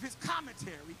decided to give his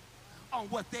commentary on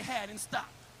what they had in stock,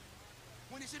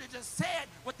 when he should have just said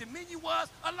what the menu was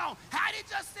alone. Had he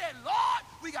just said, Lord,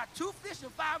 we got 2 fish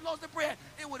and 5 loaves of bread,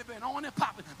 it would have been on and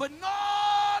popping. But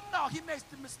no, he makes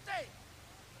the mistake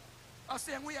of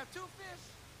saying we have 2 fish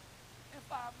and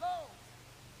 5 loaves.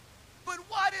 But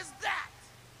what is that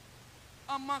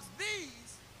amongst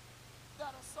these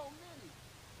that are so many?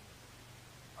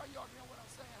 Are you all hearing what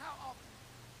I'm saying? How often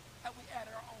have we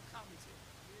added our own commentary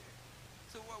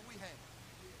to what we have?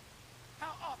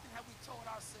 How often have we told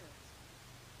ourselves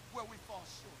where we fall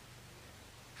short?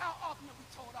 How often have we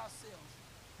told ourselves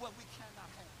what we cannot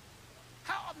have?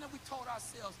 How often have we told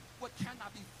ourselves what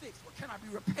cannot be fixed, what cannot be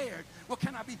repaired, what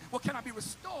cannot be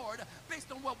restored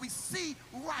based on what we see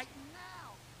right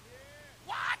now?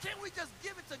 Why can't we just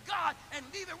give it to God and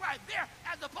leave it right there,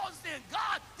 as opposed to saying,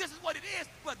 God, this is what it is,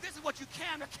 but this is what you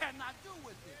can or cannot do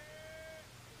with it?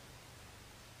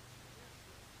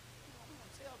 We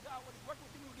don't tell God what he's working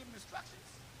with him, we give him instructions.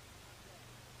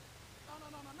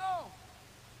 No.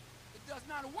 It does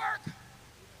not work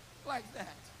like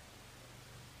that.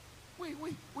 We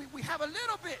have a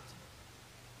little bit,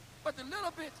 but the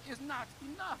little bit is not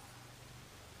enough.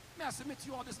 May I submit to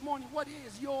you all this morning, what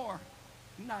is your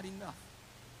not enough?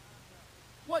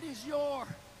 What is your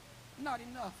not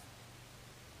enough?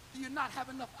 Do you not have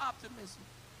enough optimism?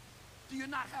 Do you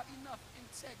not have enough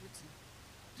integrity?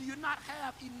 Do you not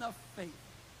have enough faith?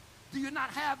 Do you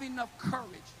not have enough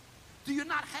courage? Do you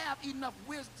not have enough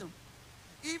wisdom?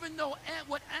 Even though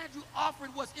what Andrew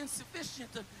offered was insufficient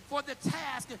for the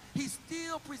task, he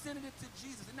still presented it to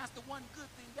Jesus. And that's the one good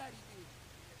thing that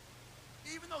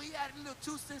he did. Even though he added a little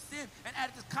 2 cents in and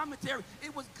added his commentary,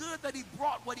 it was good that he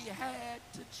brought what he had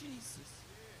to Jesus.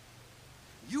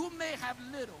 You may have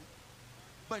little,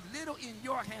 but little in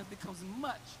your hands becomes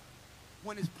much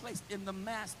when it's placed in the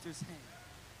master's hand.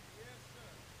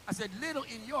 I said little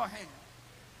in your hand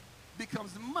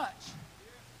becomes much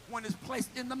when it's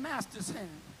placed in the master's hand.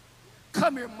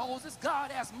 Come here, Moses.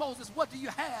 God asked Moses, what do you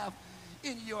have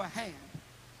in your hand?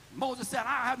 Moses said,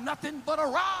 I have nothing but a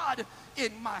rod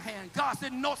in my hand. God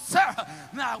said, no, sir.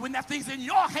 Now, when that thing's in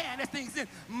your hand, that thing's in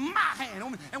my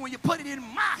hand. And when you put it in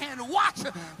my hand, watch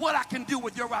what I can do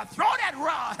with your rod. Throw that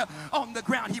rod on the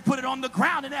ground. He put it on the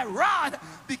ground, and that rod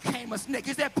became a snake.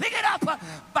 He said, pick it up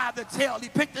by the tail. He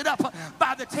picked it up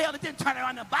by the tail. It didn't turn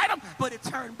around and bite him, but it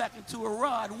turned back into a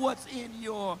rod. What's in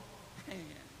your hand?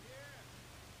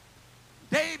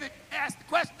 David asked the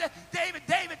question, David,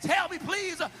 tell me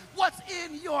please, what's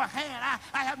in your hand?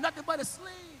 I have nothing but a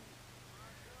sling.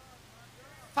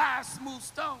 5 smooth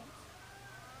stones.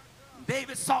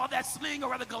 David saw that sling,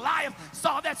 or rather Goliath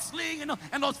saw that sling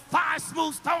and those 5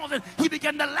 smooth stones, and he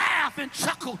began to laugh and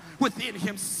chuckle within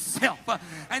himself.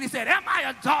 And he said, am I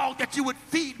a dog that you would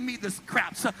feed me the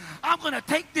scraps? I'm going to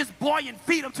take this boy and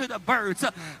feed him to the birds.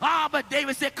 But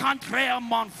David said, contraire,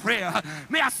 mon frère,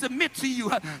 may I submit to you,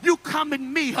 you come at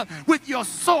me with your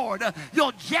sword,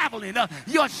 your javelin,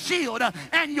 your shield,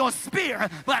 and your spear,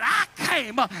 but I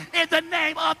came in the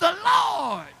name of the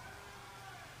Lord.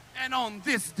 And on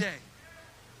this day,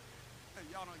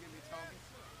 y'all don't get me talking.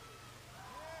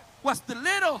 What's the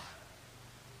little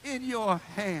in your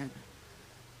hand?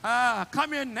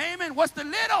 Come here, Naaman. What's the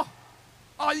little?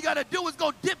 All you got to do is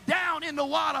go dip down in the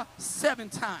water 7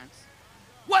 times.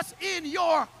 What's in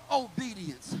your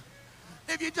obedience?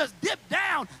 If you just dip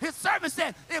down, his servant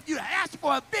said, if you asked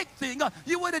for a big thing,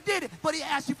 you would have did it. But he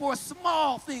asked you for a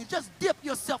small thing. Just dip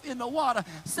yourself in the water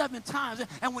 7 times.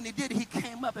 And when he did it, he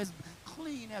came up as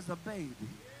clean as a baby.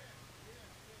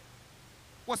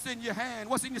 What's in your hand?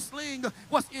 What's in your sling?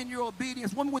 What's in your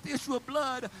obedience? Woman with the issue of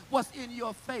blood, what's in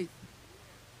your faith?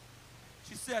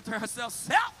 She said to herself,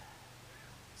 Self.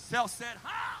 Self said,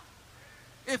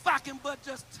 if I can but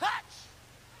just touch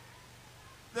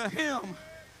the hem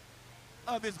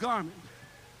of his garment.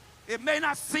 It may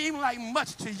not seem like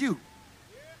much to you.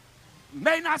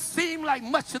 May not seem like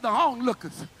much to the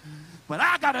onlookers. But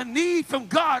I got a need from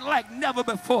God like never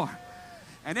before.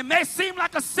 And it may seem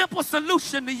like a simple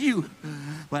solution to you,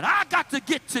 but I got to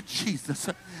get to Jesus.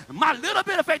 My little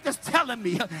bit of faith is telling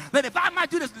me that if I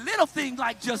might do this little thing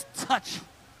like just touch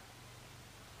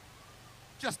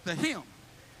just the hem,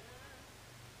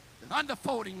 the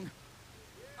unfolding,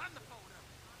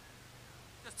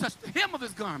 just touch the hem of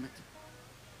his garment,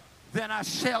 then I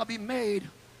shall be made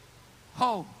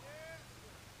whole.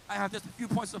 I have just a few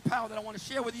points of power that I want to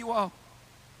share with you all.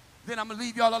 Then I'm going to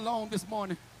leave y'all alone this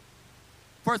morning.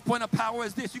 First point of power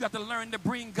is this. You got to learn to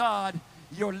bring God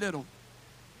your little.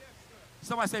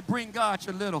 Somebody say, bring God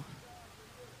your little.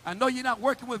 I know you're not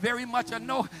working with very much. I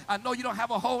know you don't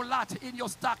have a whole lot in your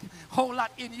stock, whole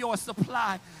lot in your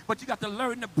supply, but you got to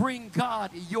learn to bring God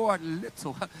your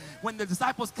little. When the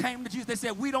disciples came to Jesus, they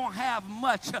said, we don't have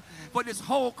much for this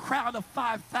whole crowd of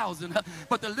 5,000,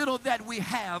 but the little that we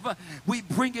have, we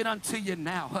bring it unto you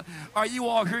now. Are you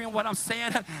all hearing what I'm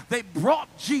saying? They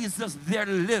brought Jesus their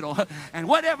little, and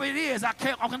whatever it is,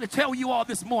 I'm going to tell you all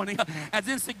this morning, as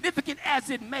insignificant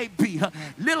as it may be,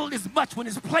 little is much when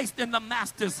it's placed in the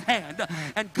Master's hand,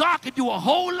 and God can do a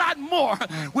whole lot more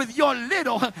with your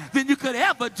little than you could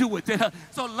ever do with it.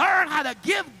 So learn how to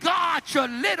give God your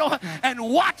little and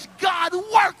watch God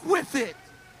work with it.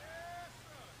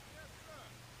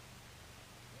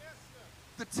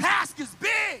 The task is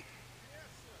big,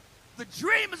 the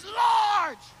dream is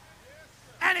large,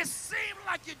 and it seems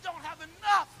like you don't have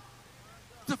enough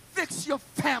to fix your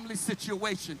family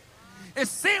situation. It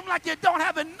seems like you don't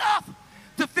have enough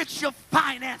to fix your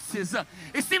finances.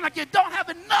 It seems like you don't have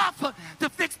enough to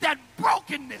fix that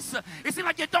brokenness. It seems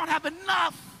like you don't have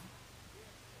enough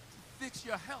to fix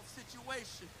your health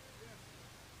situation.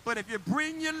 But if you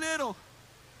bring your little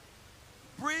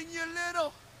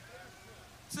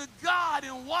to God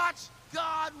and watch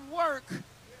God work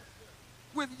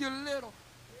with your little.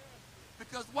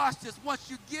 Because watch this, once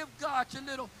you give God your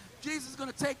little, Jesus is going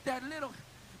to take that little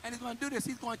and he's going to do this.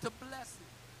 He's going to bless it.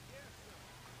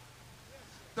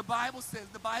 The Bible says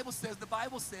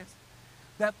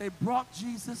that they brought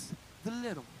Jesus the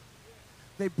little.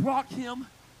 They brought him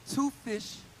 2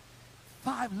 fish,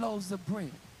 5 loaves of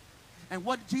bread. And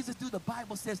what did Jesus do? The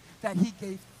Bible says that he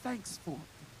gave thanks for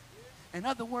it. In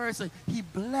other words, he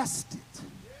blessed it.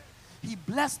 He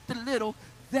blessed the little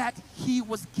that he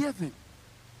was given.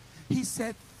 He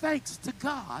said thanks to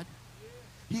God.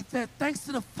 He said thanks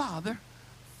to the Father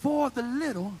for the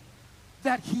little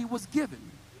that he was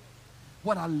given.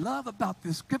 What I love about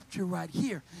this scripture right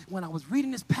here, when I was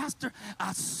reading this, Pastor,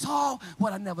 I saw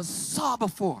what I never saw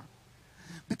before.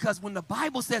 Because when the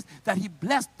Bible says that he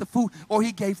blessed the food or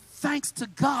he gave thanks to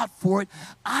God for it,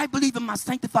 I believe in my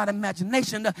sanctified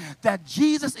imagination that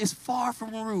Jesus is far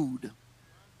from rude.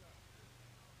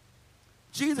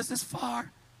 Jesus is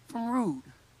far from rude.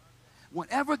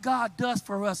 Whenever God does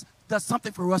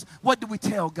something for us, what do we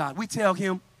tell God? We tell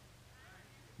him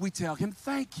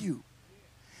thank you.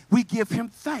 We give him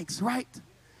thanks, right?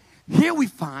 Here we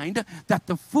find that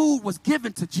the food was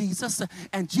given to Jesus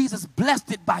and Jesus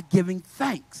blessed it by giving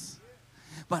thanks.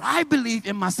 But I believe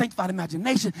in my sanctified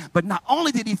imagination, but not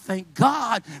only did he thank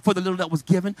God for the little that was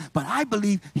given, but I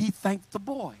believe he thanked the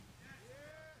boy.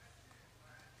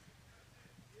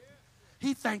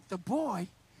 He thanked the boy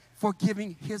for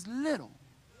giving his little.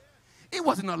 It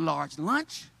wasn't a large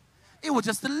lunch. It was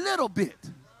just a little bit.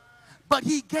 But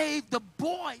he gave the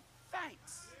boy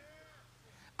thanks.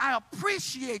 I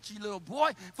appreciate you, little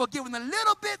boy, for giving the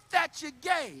little bit that you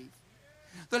gave.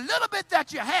 The little bit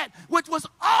that you had, which was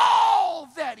all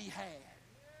that he had.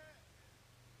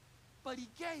 But he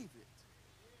gave it.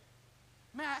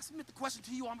 May I submit the question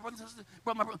to you, all my brothers and sisters?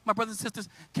 My brothers and sisters,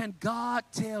 can God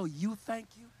tell you thank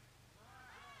you?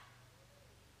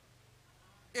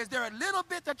 Is there a little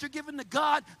bit that you're giving to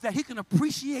God that he can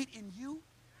appreciate in you?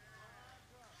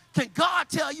 Can God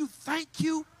tell you thank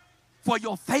you for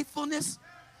your faithfulness?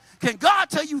 Can God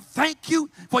tell you thank you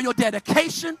for your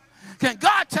dedication? Can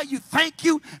God tell you thank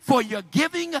you for your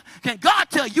giving? Can God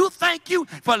tell you thank you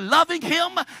for loving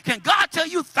him? Can God tell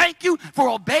you thank you for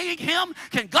obeying him?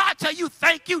 Can God tell you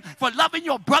thank you for loving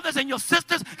your brothers and your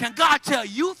sisters? Can God tell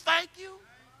you thank you?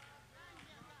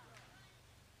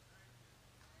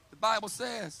 The Bible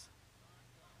says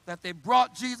that they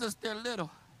brought Jesus their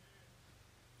little.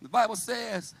 The Bible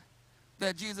says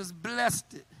that Jesus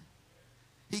blessed it.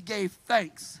 He gave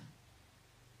thanks.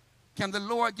 Can the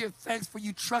Lord give thanks for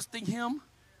you trusting him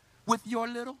with your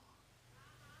little?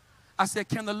 I said,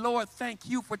 can the Lord thank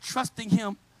you for trusting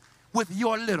him with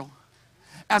your little?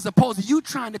 As opposed to you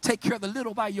trying to take care of the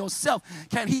little by yourself.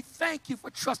 Can he thank you for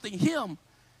trusting him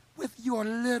with your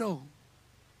little?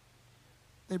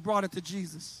 They brought it to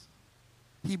Jesus.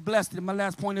 He blessed it. My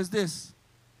last point is this.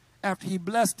 After he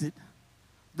blessed it,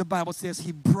 the Bible says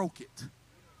he broke it.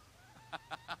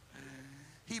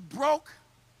 He broke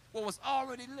what was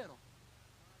already little.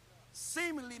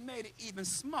 Seemingly made it even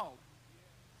smaller.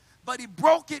 But he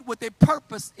broke it with a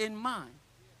purpose in mind.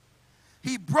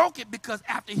 He broke it because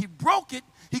after he broke it,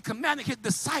 he commanded his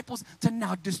disciples to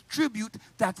now distribute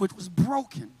that which was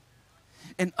broken.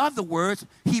 In other words,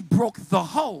 he broke the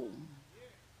whole.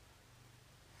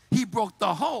 He broke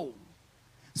the whole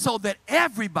so that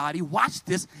everybody, watch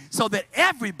this, so that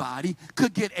everybody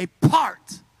could get a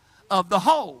part of the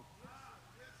whole.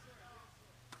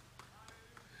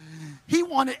 He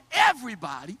wanted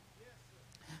everybody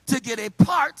to get a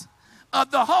part of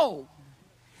the whole.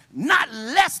 Not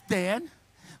less than,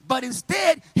 but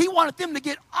instead he wanted them to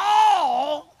get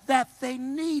all that they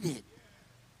needed.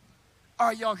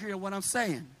 Are y'all hearing what I'm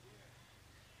saying?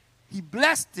 He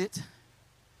blessed it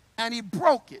and he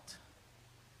broke it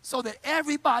so that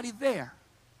everybody there,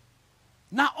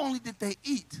 not only did they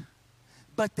eat,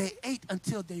 but they ate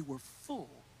until they were full.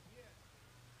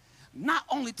 Not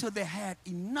only till they had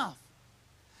enough,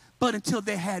 but until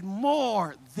they had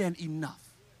more than enough.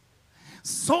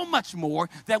 So much more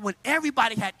that when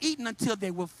everybody had eaten until they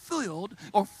were filled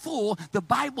or full, the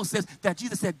Bible says that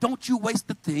Jesus said, don't you waste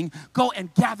the thing. Go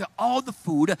and gather all the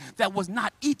food that was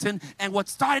not eaten. And what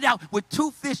started out with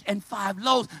 2 fish and 5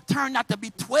 loaves turned out to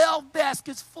be 12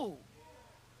 baskets full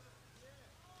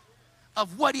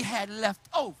of what he had left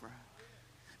over,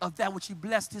 of that which he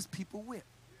blessed his people with.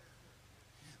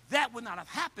 That would not have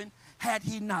happened had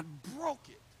he not broke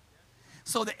it,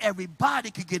 so that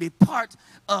everybody could get a part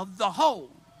of the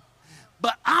whole.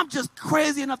 But I'm just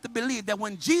crazy enough to believe that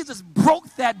when Jesus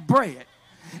broke that bread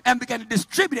and began to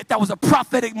distribute it, that was a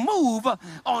prophetic move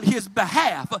on his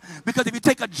behalf. Because if you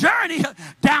take a journey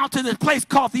down to this place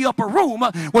called the upper room,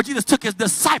 where Jesus took his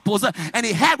disciples and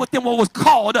he had with them what was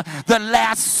called the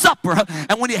Last Supper.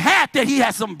 And when he had that, he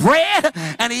had some bread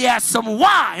and he had some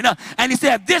wine. And he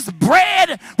said, this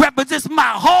bread represents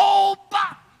my whole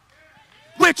body.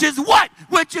 Which is what?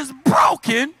 Which is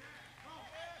broken.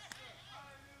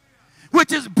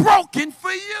 Which is broken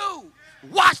for you.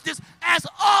 Watch this. As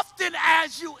often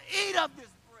as you eat of this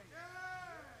bread.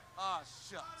 Ah,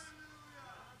 shucks.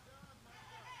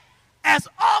 As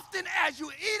often as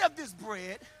you eat of this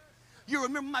bread, you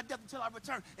remember my death until I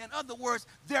return. In other words,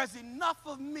 there's enough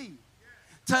of me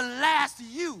to last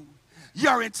you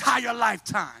your entire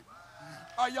lifetime.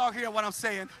 Are y'all hearing what I'm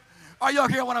saying? Are y'all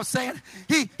hearing what I'm saying?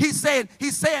 He's saying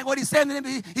what he's saying to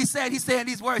them. He's saying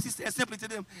these words. He said simply to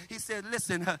them, he said,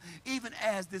 listen, even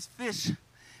as this fish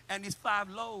and these 5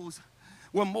 loaves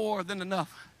were more than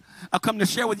enough, I come to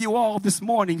share with you all this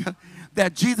morning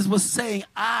that Jesus was saying,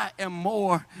 I am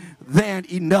more than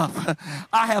enough.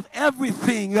 I have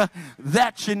everything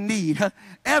that you need.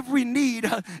 Every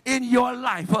need in your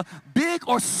life, big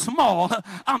or small,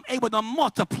 I'm able to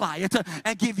multiply it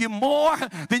and give you more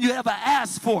than you ever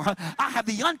asked for. I have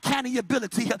the uncanny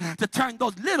ability to turn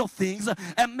those little things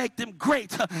and make them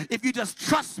great if you just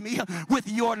trust me with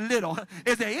your little.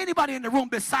 Is there anybody in the room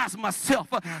besides myself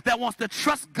that wants to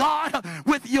trust God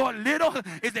with your little?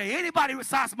 Is there anybody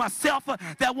besides myself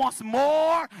that wants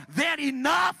more than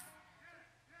enough?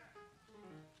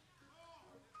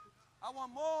 I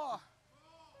want more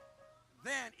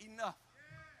than enough.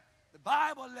 The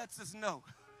Bible lets us know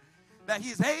that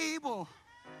he's able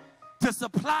to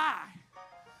supply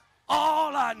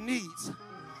all our needs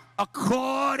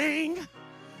according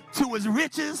to his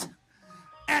riches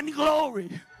and glory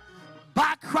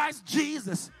by Christ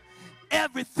Jesus.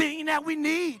 Everything that we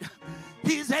need,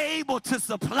 he's able to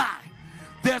supply.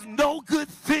 There's no good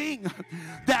thing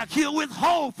that he'll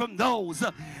withhold from those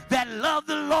that love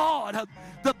the Lord.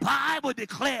 The Bible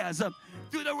declares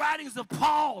through the writings of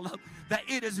Paul that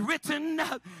it is written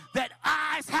that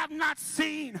eyes have not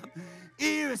seen,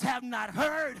 ears have not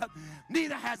heard,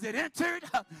 neither has it entered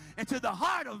into the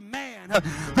heart of man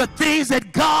the things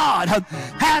that God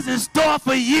has in store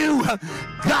for you.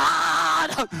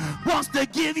 God wants to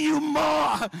give you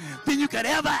more than you could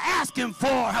ever ask him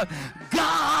for.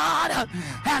 God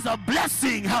has a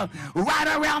blessing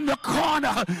right around the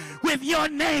corner with your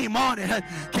name on it.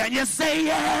 Can you say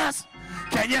yes?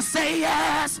 Can you say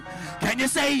yes? Can you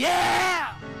say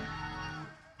yeah?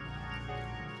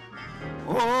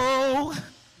 Oh,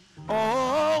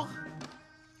 oh,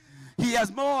 he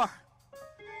has more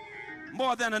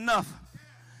than enough.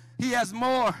 He has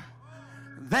more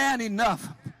than enough.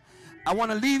 I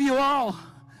want to leave you all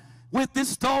with this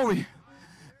story,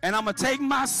 and I'm going to take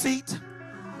my seat.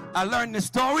 I learned this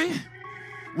story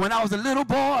when I was a little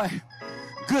boy.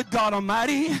 Good God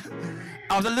Almighty.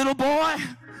 I was a little boy,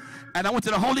 and I went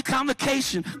to the Holy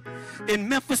Convocation in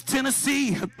Memphis,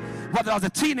 Tennessee. Whether I was a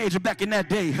teenager back in that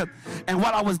day. And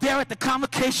while I was there at the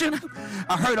convocation,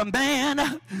 I heard a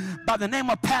man by the name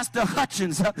of Pastor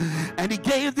Hutchins, and he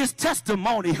gave this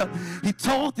testimony. He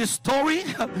told this story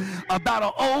about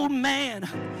an old man,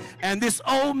 and this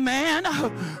old man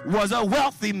was a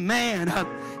wealthy man.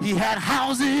 He had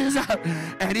houses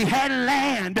and he had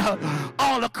land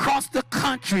all across the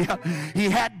country. He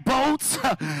had boats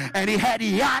and he had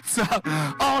yachts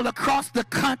all across the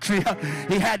country.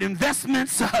 He had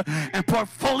investments and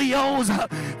portfolios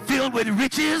filled with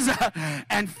riches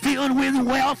and filled with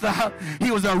wealth. He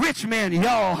was a rich man,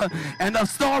 y'all. And the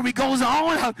story goes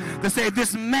on to say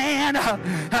this man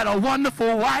had a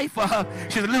wonderful wife.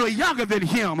 She's a little younger than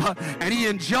him, and he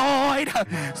enjoyed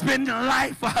spending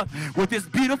life with this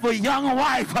beautiful young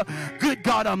wife. Good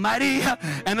God Almighty.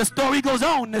 And the story goes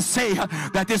on to say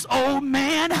that this old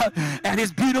man and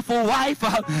his beautiful wife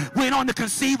went on to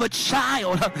conceive a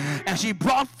child, and she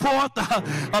brought forth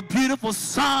a beautiful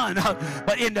son.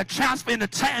 But in the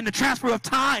transfer of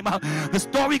time, the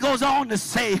story goes on to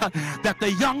say that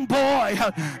the young boy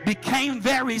became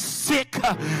very sick,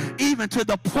 even to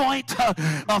the point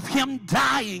of him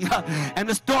dying. And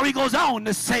the story goes on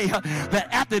to say that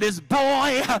after this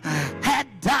boy had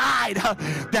died,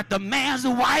 that the man's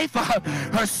wife,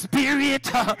 her spirit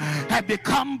had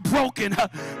become broken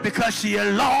because she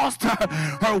had lost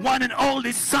her one and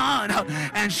only son,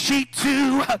 and she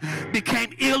too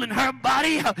became ill in her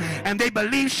body, and they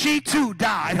believe she too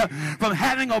died from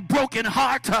having a broken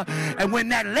heart. And when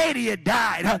that lady had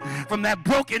died from that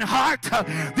broken heart,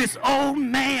 this old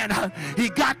man, he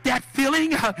got that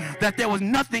feeling that there was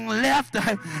nothing left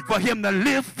for him to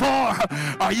live for.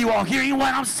 Are you all hearing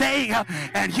what I'm saying?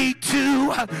 And he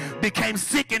too became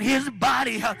sick in his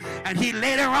body, and he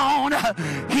later on,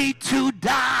 he too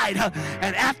died.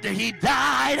 And after he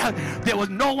died, there was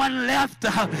no one left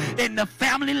in the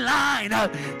family line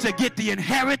to get the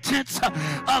inheritance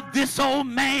of this old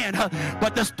man.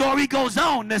 But the story goes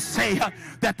on to say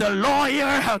that the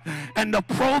lawyer and the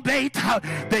probate,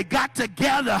 they got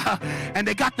together and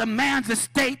they got the man's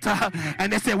estate,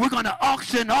 and they said, we're going to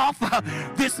auction off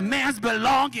this man's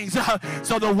belongings.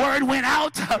 So the word went out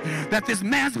that this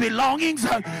man's belongings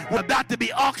were about to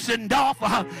be auctioned off,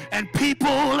 and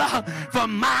people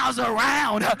from miles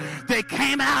around, they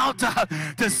came out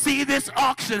to see this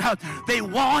auction. They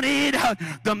wanted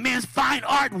the men's fine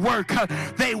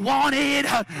artwork. They wanted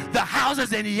the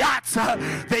houses and yachts.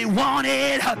 They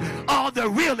wanted all the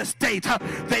real estate.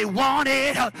 They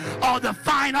wanted all the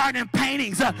fine art and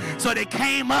paintings. So they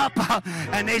came up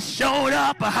and they showed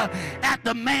up at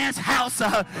the man's house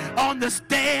on the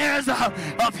stairs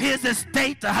of his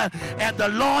estate, and the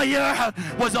lawyer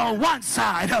was on one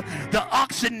side, the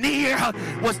auctioneer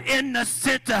was in the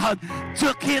center,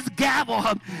 took his gavel,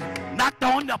 knocked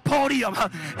on the podium,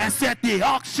 and said, the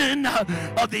auction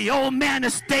of the old man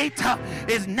estate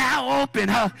is now open.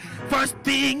 First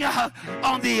thing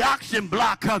on the auction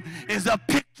block is a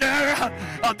picture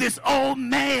of this old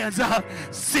man's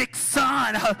sick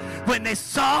son. When they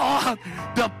saw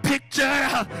the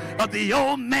picture of the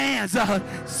old man's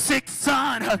sick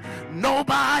son,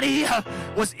 nobody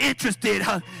was interested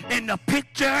in the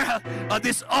picture of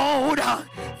this old,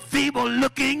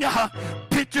 feeble-looking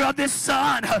picture picture of this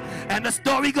son, and the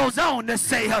story goes on to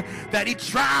say that he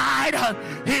tried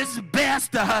his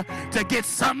best to get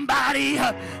somebody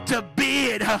to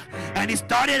bid, and he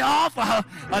started off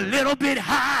a little bit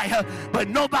high, but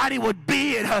nobody would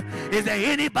bid. Is there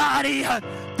anybody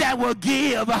that will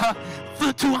give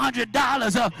for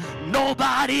 $200?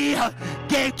 Nobody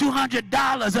gave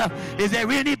 $200. Is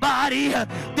there anybody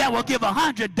that will give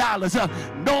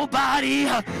 $100? Nobody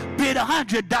bid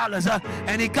 $100.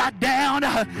 And he got down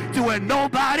to where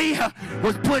nobody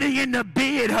was putting in the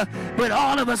bid, but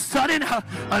all of a sudden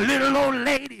a little old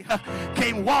lady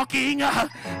came walking up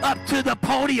to the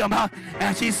podium,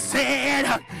 and she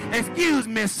said, excuse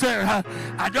me, sir,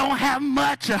 I don't have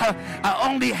much, I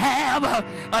only have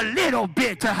a little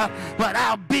bit, but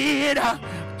I'll bid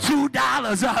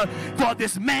 $2 for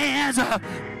this man's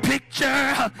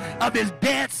picture of his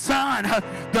dead son.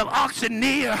 The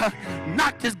auctioneer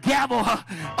knocked his gavel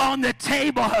on the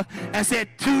table and said,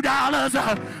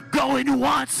 $2 going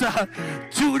once,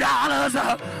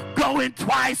 $2 going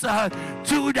twice,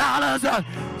 $2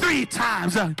 3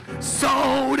 times.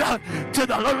 Sold to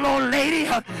the little old lady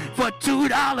for $2.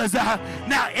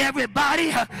 Now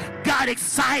everybody got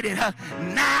excited.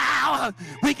 Now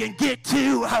we can get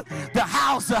to the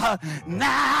house.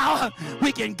 Now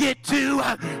we can get to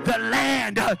the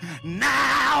land.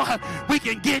 Now we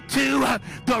can get to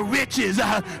the riches.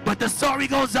 But the story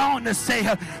goes on to say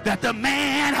that the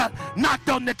man knocked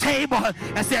on the table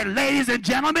and said, ladies and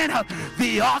gentlemen,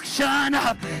 the auction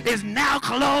is now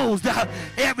closed.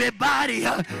 Everybody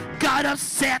got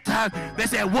upset. They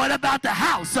said, what about the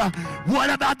house? What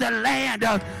about the land?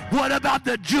 What about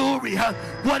the jewelry?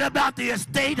 What about the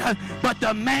estate? But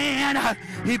the man,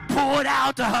 he pulled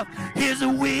out his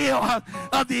will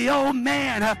of the old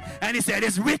man, and he said,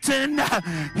 it's written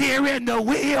here in the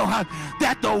will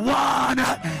that the one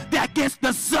that gets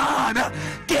the son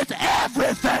gets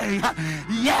everything.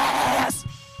 Yes,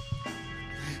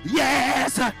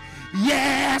 yes,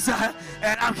 yes.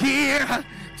 And I'm here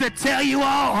to tell you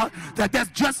all that that's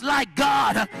just like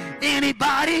God.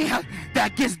 Anybody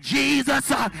that gets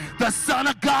Jesus, the Son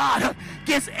of God,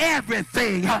 gets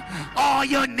everything. All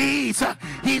your needs,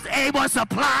 he's able to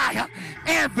supply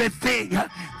everything.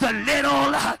 The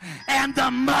little and the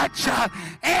much,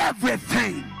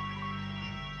 everything.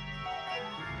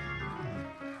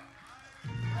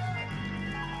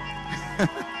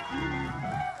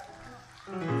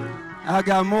 I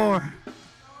got more.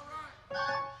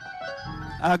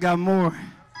 I got more.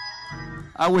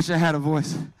 I wish I had a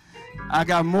voice. I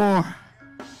got more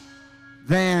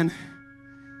than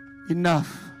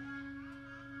enough.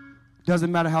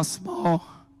 Doesn't matter how small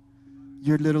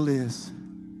your little is.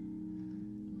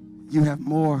 You have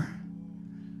more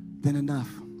than enough.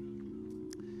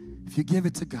 If you give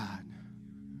it to God,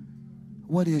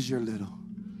 what is your little?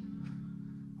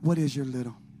 What is your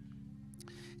little?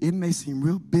 It may seem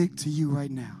real big to you right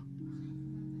now,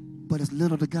 but it's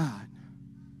little to God.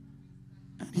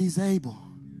 And he's able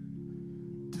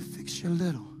to fix your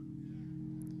little.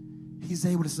 He's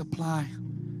able to supply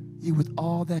you with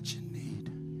all that you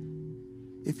need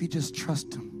if you just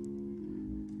trust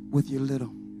him with your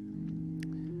little.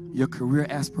 Your career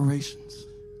aspirations,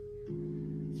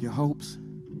 your hopes,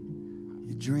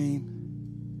 your dream,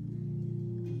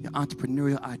 your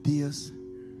entrepreneurial ideas,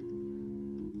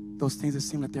 those things that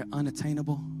seem like they're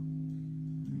unattainable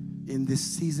in this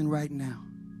season right now,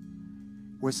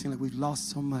 where it seems like we've lost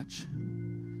so much.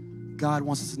 God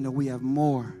wants us to know we have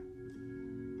more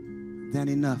than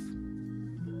enough.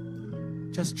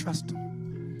 Just trust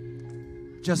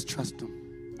him. Just trust him.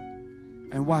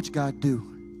 And watch God do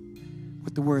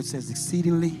what the word says,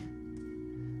 exceedingly,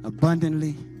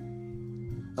 abundantly,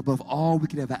 above all we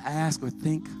could ever ask or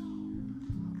think,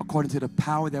 according to the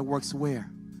power that works where?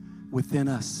 Within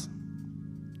us.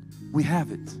 We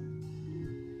have it.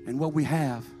 And what we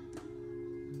have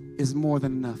is more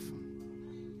than enough.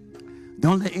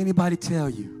 Don't let anybody tell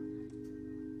you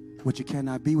what you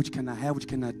cannot be, what you cannot have, what you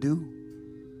cannot do.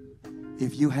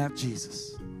 If you have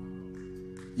Jesus,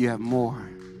 you have more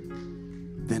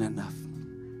than enough.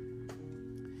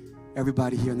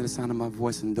 Everybody here under the sound of my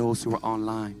voice and those who are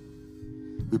online,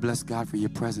 we bless God for your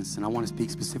presence. And I want to speak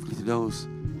specifically to those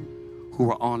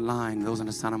who are online, those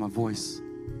under the sound of my voice.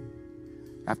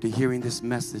 After hearing this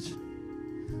message,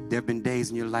 there have been days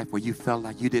in your life where you felt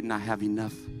like you did not have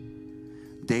enough.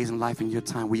 Days in life in your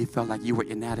time where you felt like you were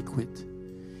inadequate,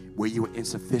 where you were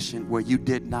insufficient, where you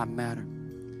did not matter.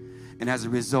 And as a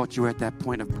result, you were at that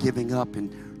point of giving up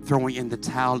and throwing in the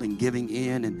towel and giving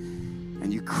in,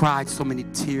 and you cried so many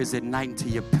tears at night until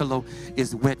your pillow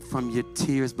is wet from your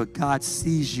tears. But God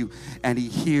sees you and he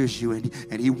hears you,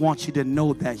 and he wants you to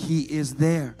know that he is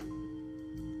there.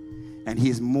 and he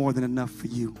is more than enough for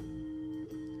you.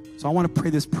 So I want to pray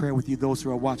this prayer with you, those who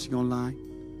are watching online.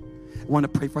 I want to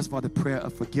pray, first of all, the prayer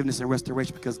of forgiveness and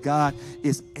restoration, because God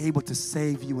is able to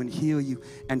save you and heal you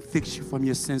and fix you from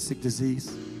your sin-sick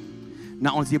disease.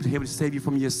 Not only is he able to save you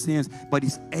from your sins, but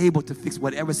he's able to fix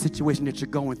whatever situation that you're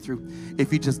going through.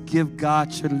 If you just give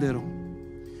God your little,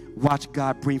 watch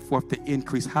God bring forth the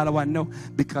increase. How do I know?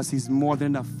 Because he's more than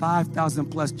enough. 5,000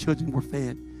 plus children were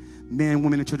fed. Men,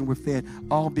 women, and children were fed,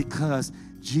 all because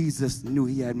Jesus knew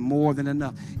he had more than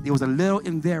enough. There was a little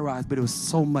in their eyes, but it was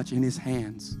so much in his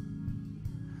hands.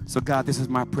 So God, this is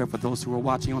my prayer for those who are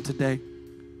watching on today,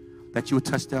 that you would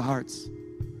touch their hearts,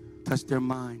 touch their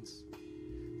minds,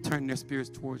 turn their spirits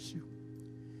towards you.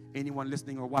 Anyone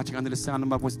listening or watching under the sound of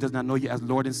my voice does not know you as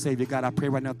Lord and Savior, God, I pray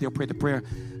right now they'll pray the prayer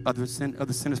of the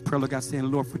sinner's prayer, Lord God,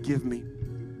 saying, Lord, forgive me.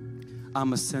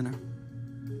 I'm a sinner.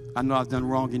 I know I've done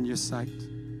wrong in your sight.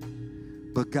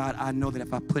 But God, I know that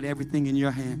if I put everything in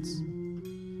your hands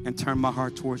and turn my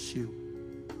heart towards you,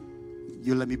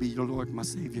 you'll let me be your Lord, my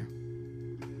Savior.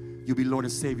 You'll be Lord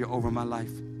and Savior over my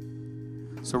life.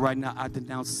 So right now, I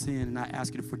denounce sin, and I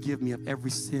ask you to forgive me of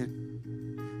every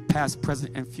sin, past,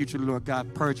 present, and future, Lord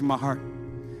God. Purge my heart.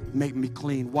 Make me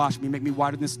clean. Wash me. Make me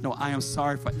whiter than snow. I am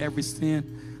sorry for every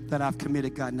sin that I've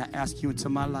committed, God, and I ask you into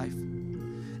my life.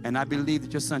 And I believe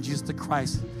that your Son, Jesus the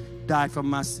Christ, died for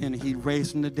my sin, and he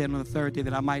raised from the dead on the third day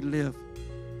that I might live.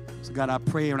 So God, I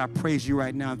pray and I praise you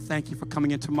right now, and thank you for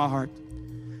coming into my heart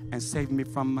and saving me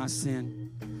from my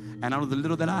sin. And I know the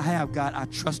little that I have, God, I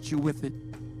trust you with it.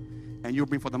 And you'll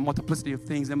bring forth the multiplicity of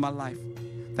things in my life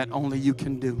that only you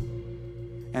can do.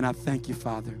 And I thank you,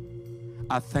 Father.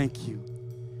 I thank you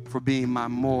for being my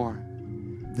more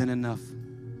than enough.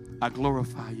 I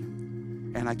glorify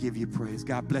you and I give you praise.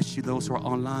 God bless you, those who are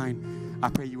online. I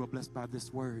pray you are blessed by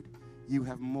this word. You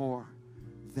have more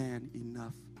than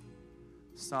enough.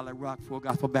 Solid Rock Full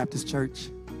Gospel Baptist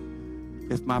Church,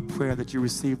 it's my prayer that you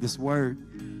receive this word.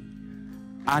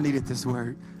 I needed this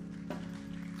word.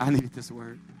 I needed this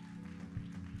word.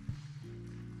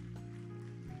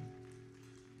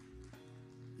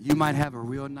 You might have a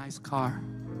real nice car.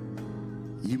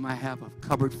 You might have a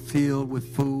cupboard filled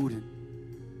with food. And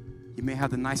you may have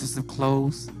the nicest of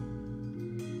clothes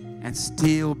and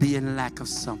still be in lack of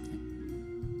something.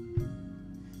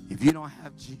 If you don't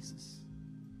have Jesus,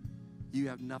 you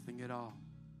have nothing at all.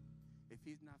 If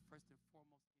he's not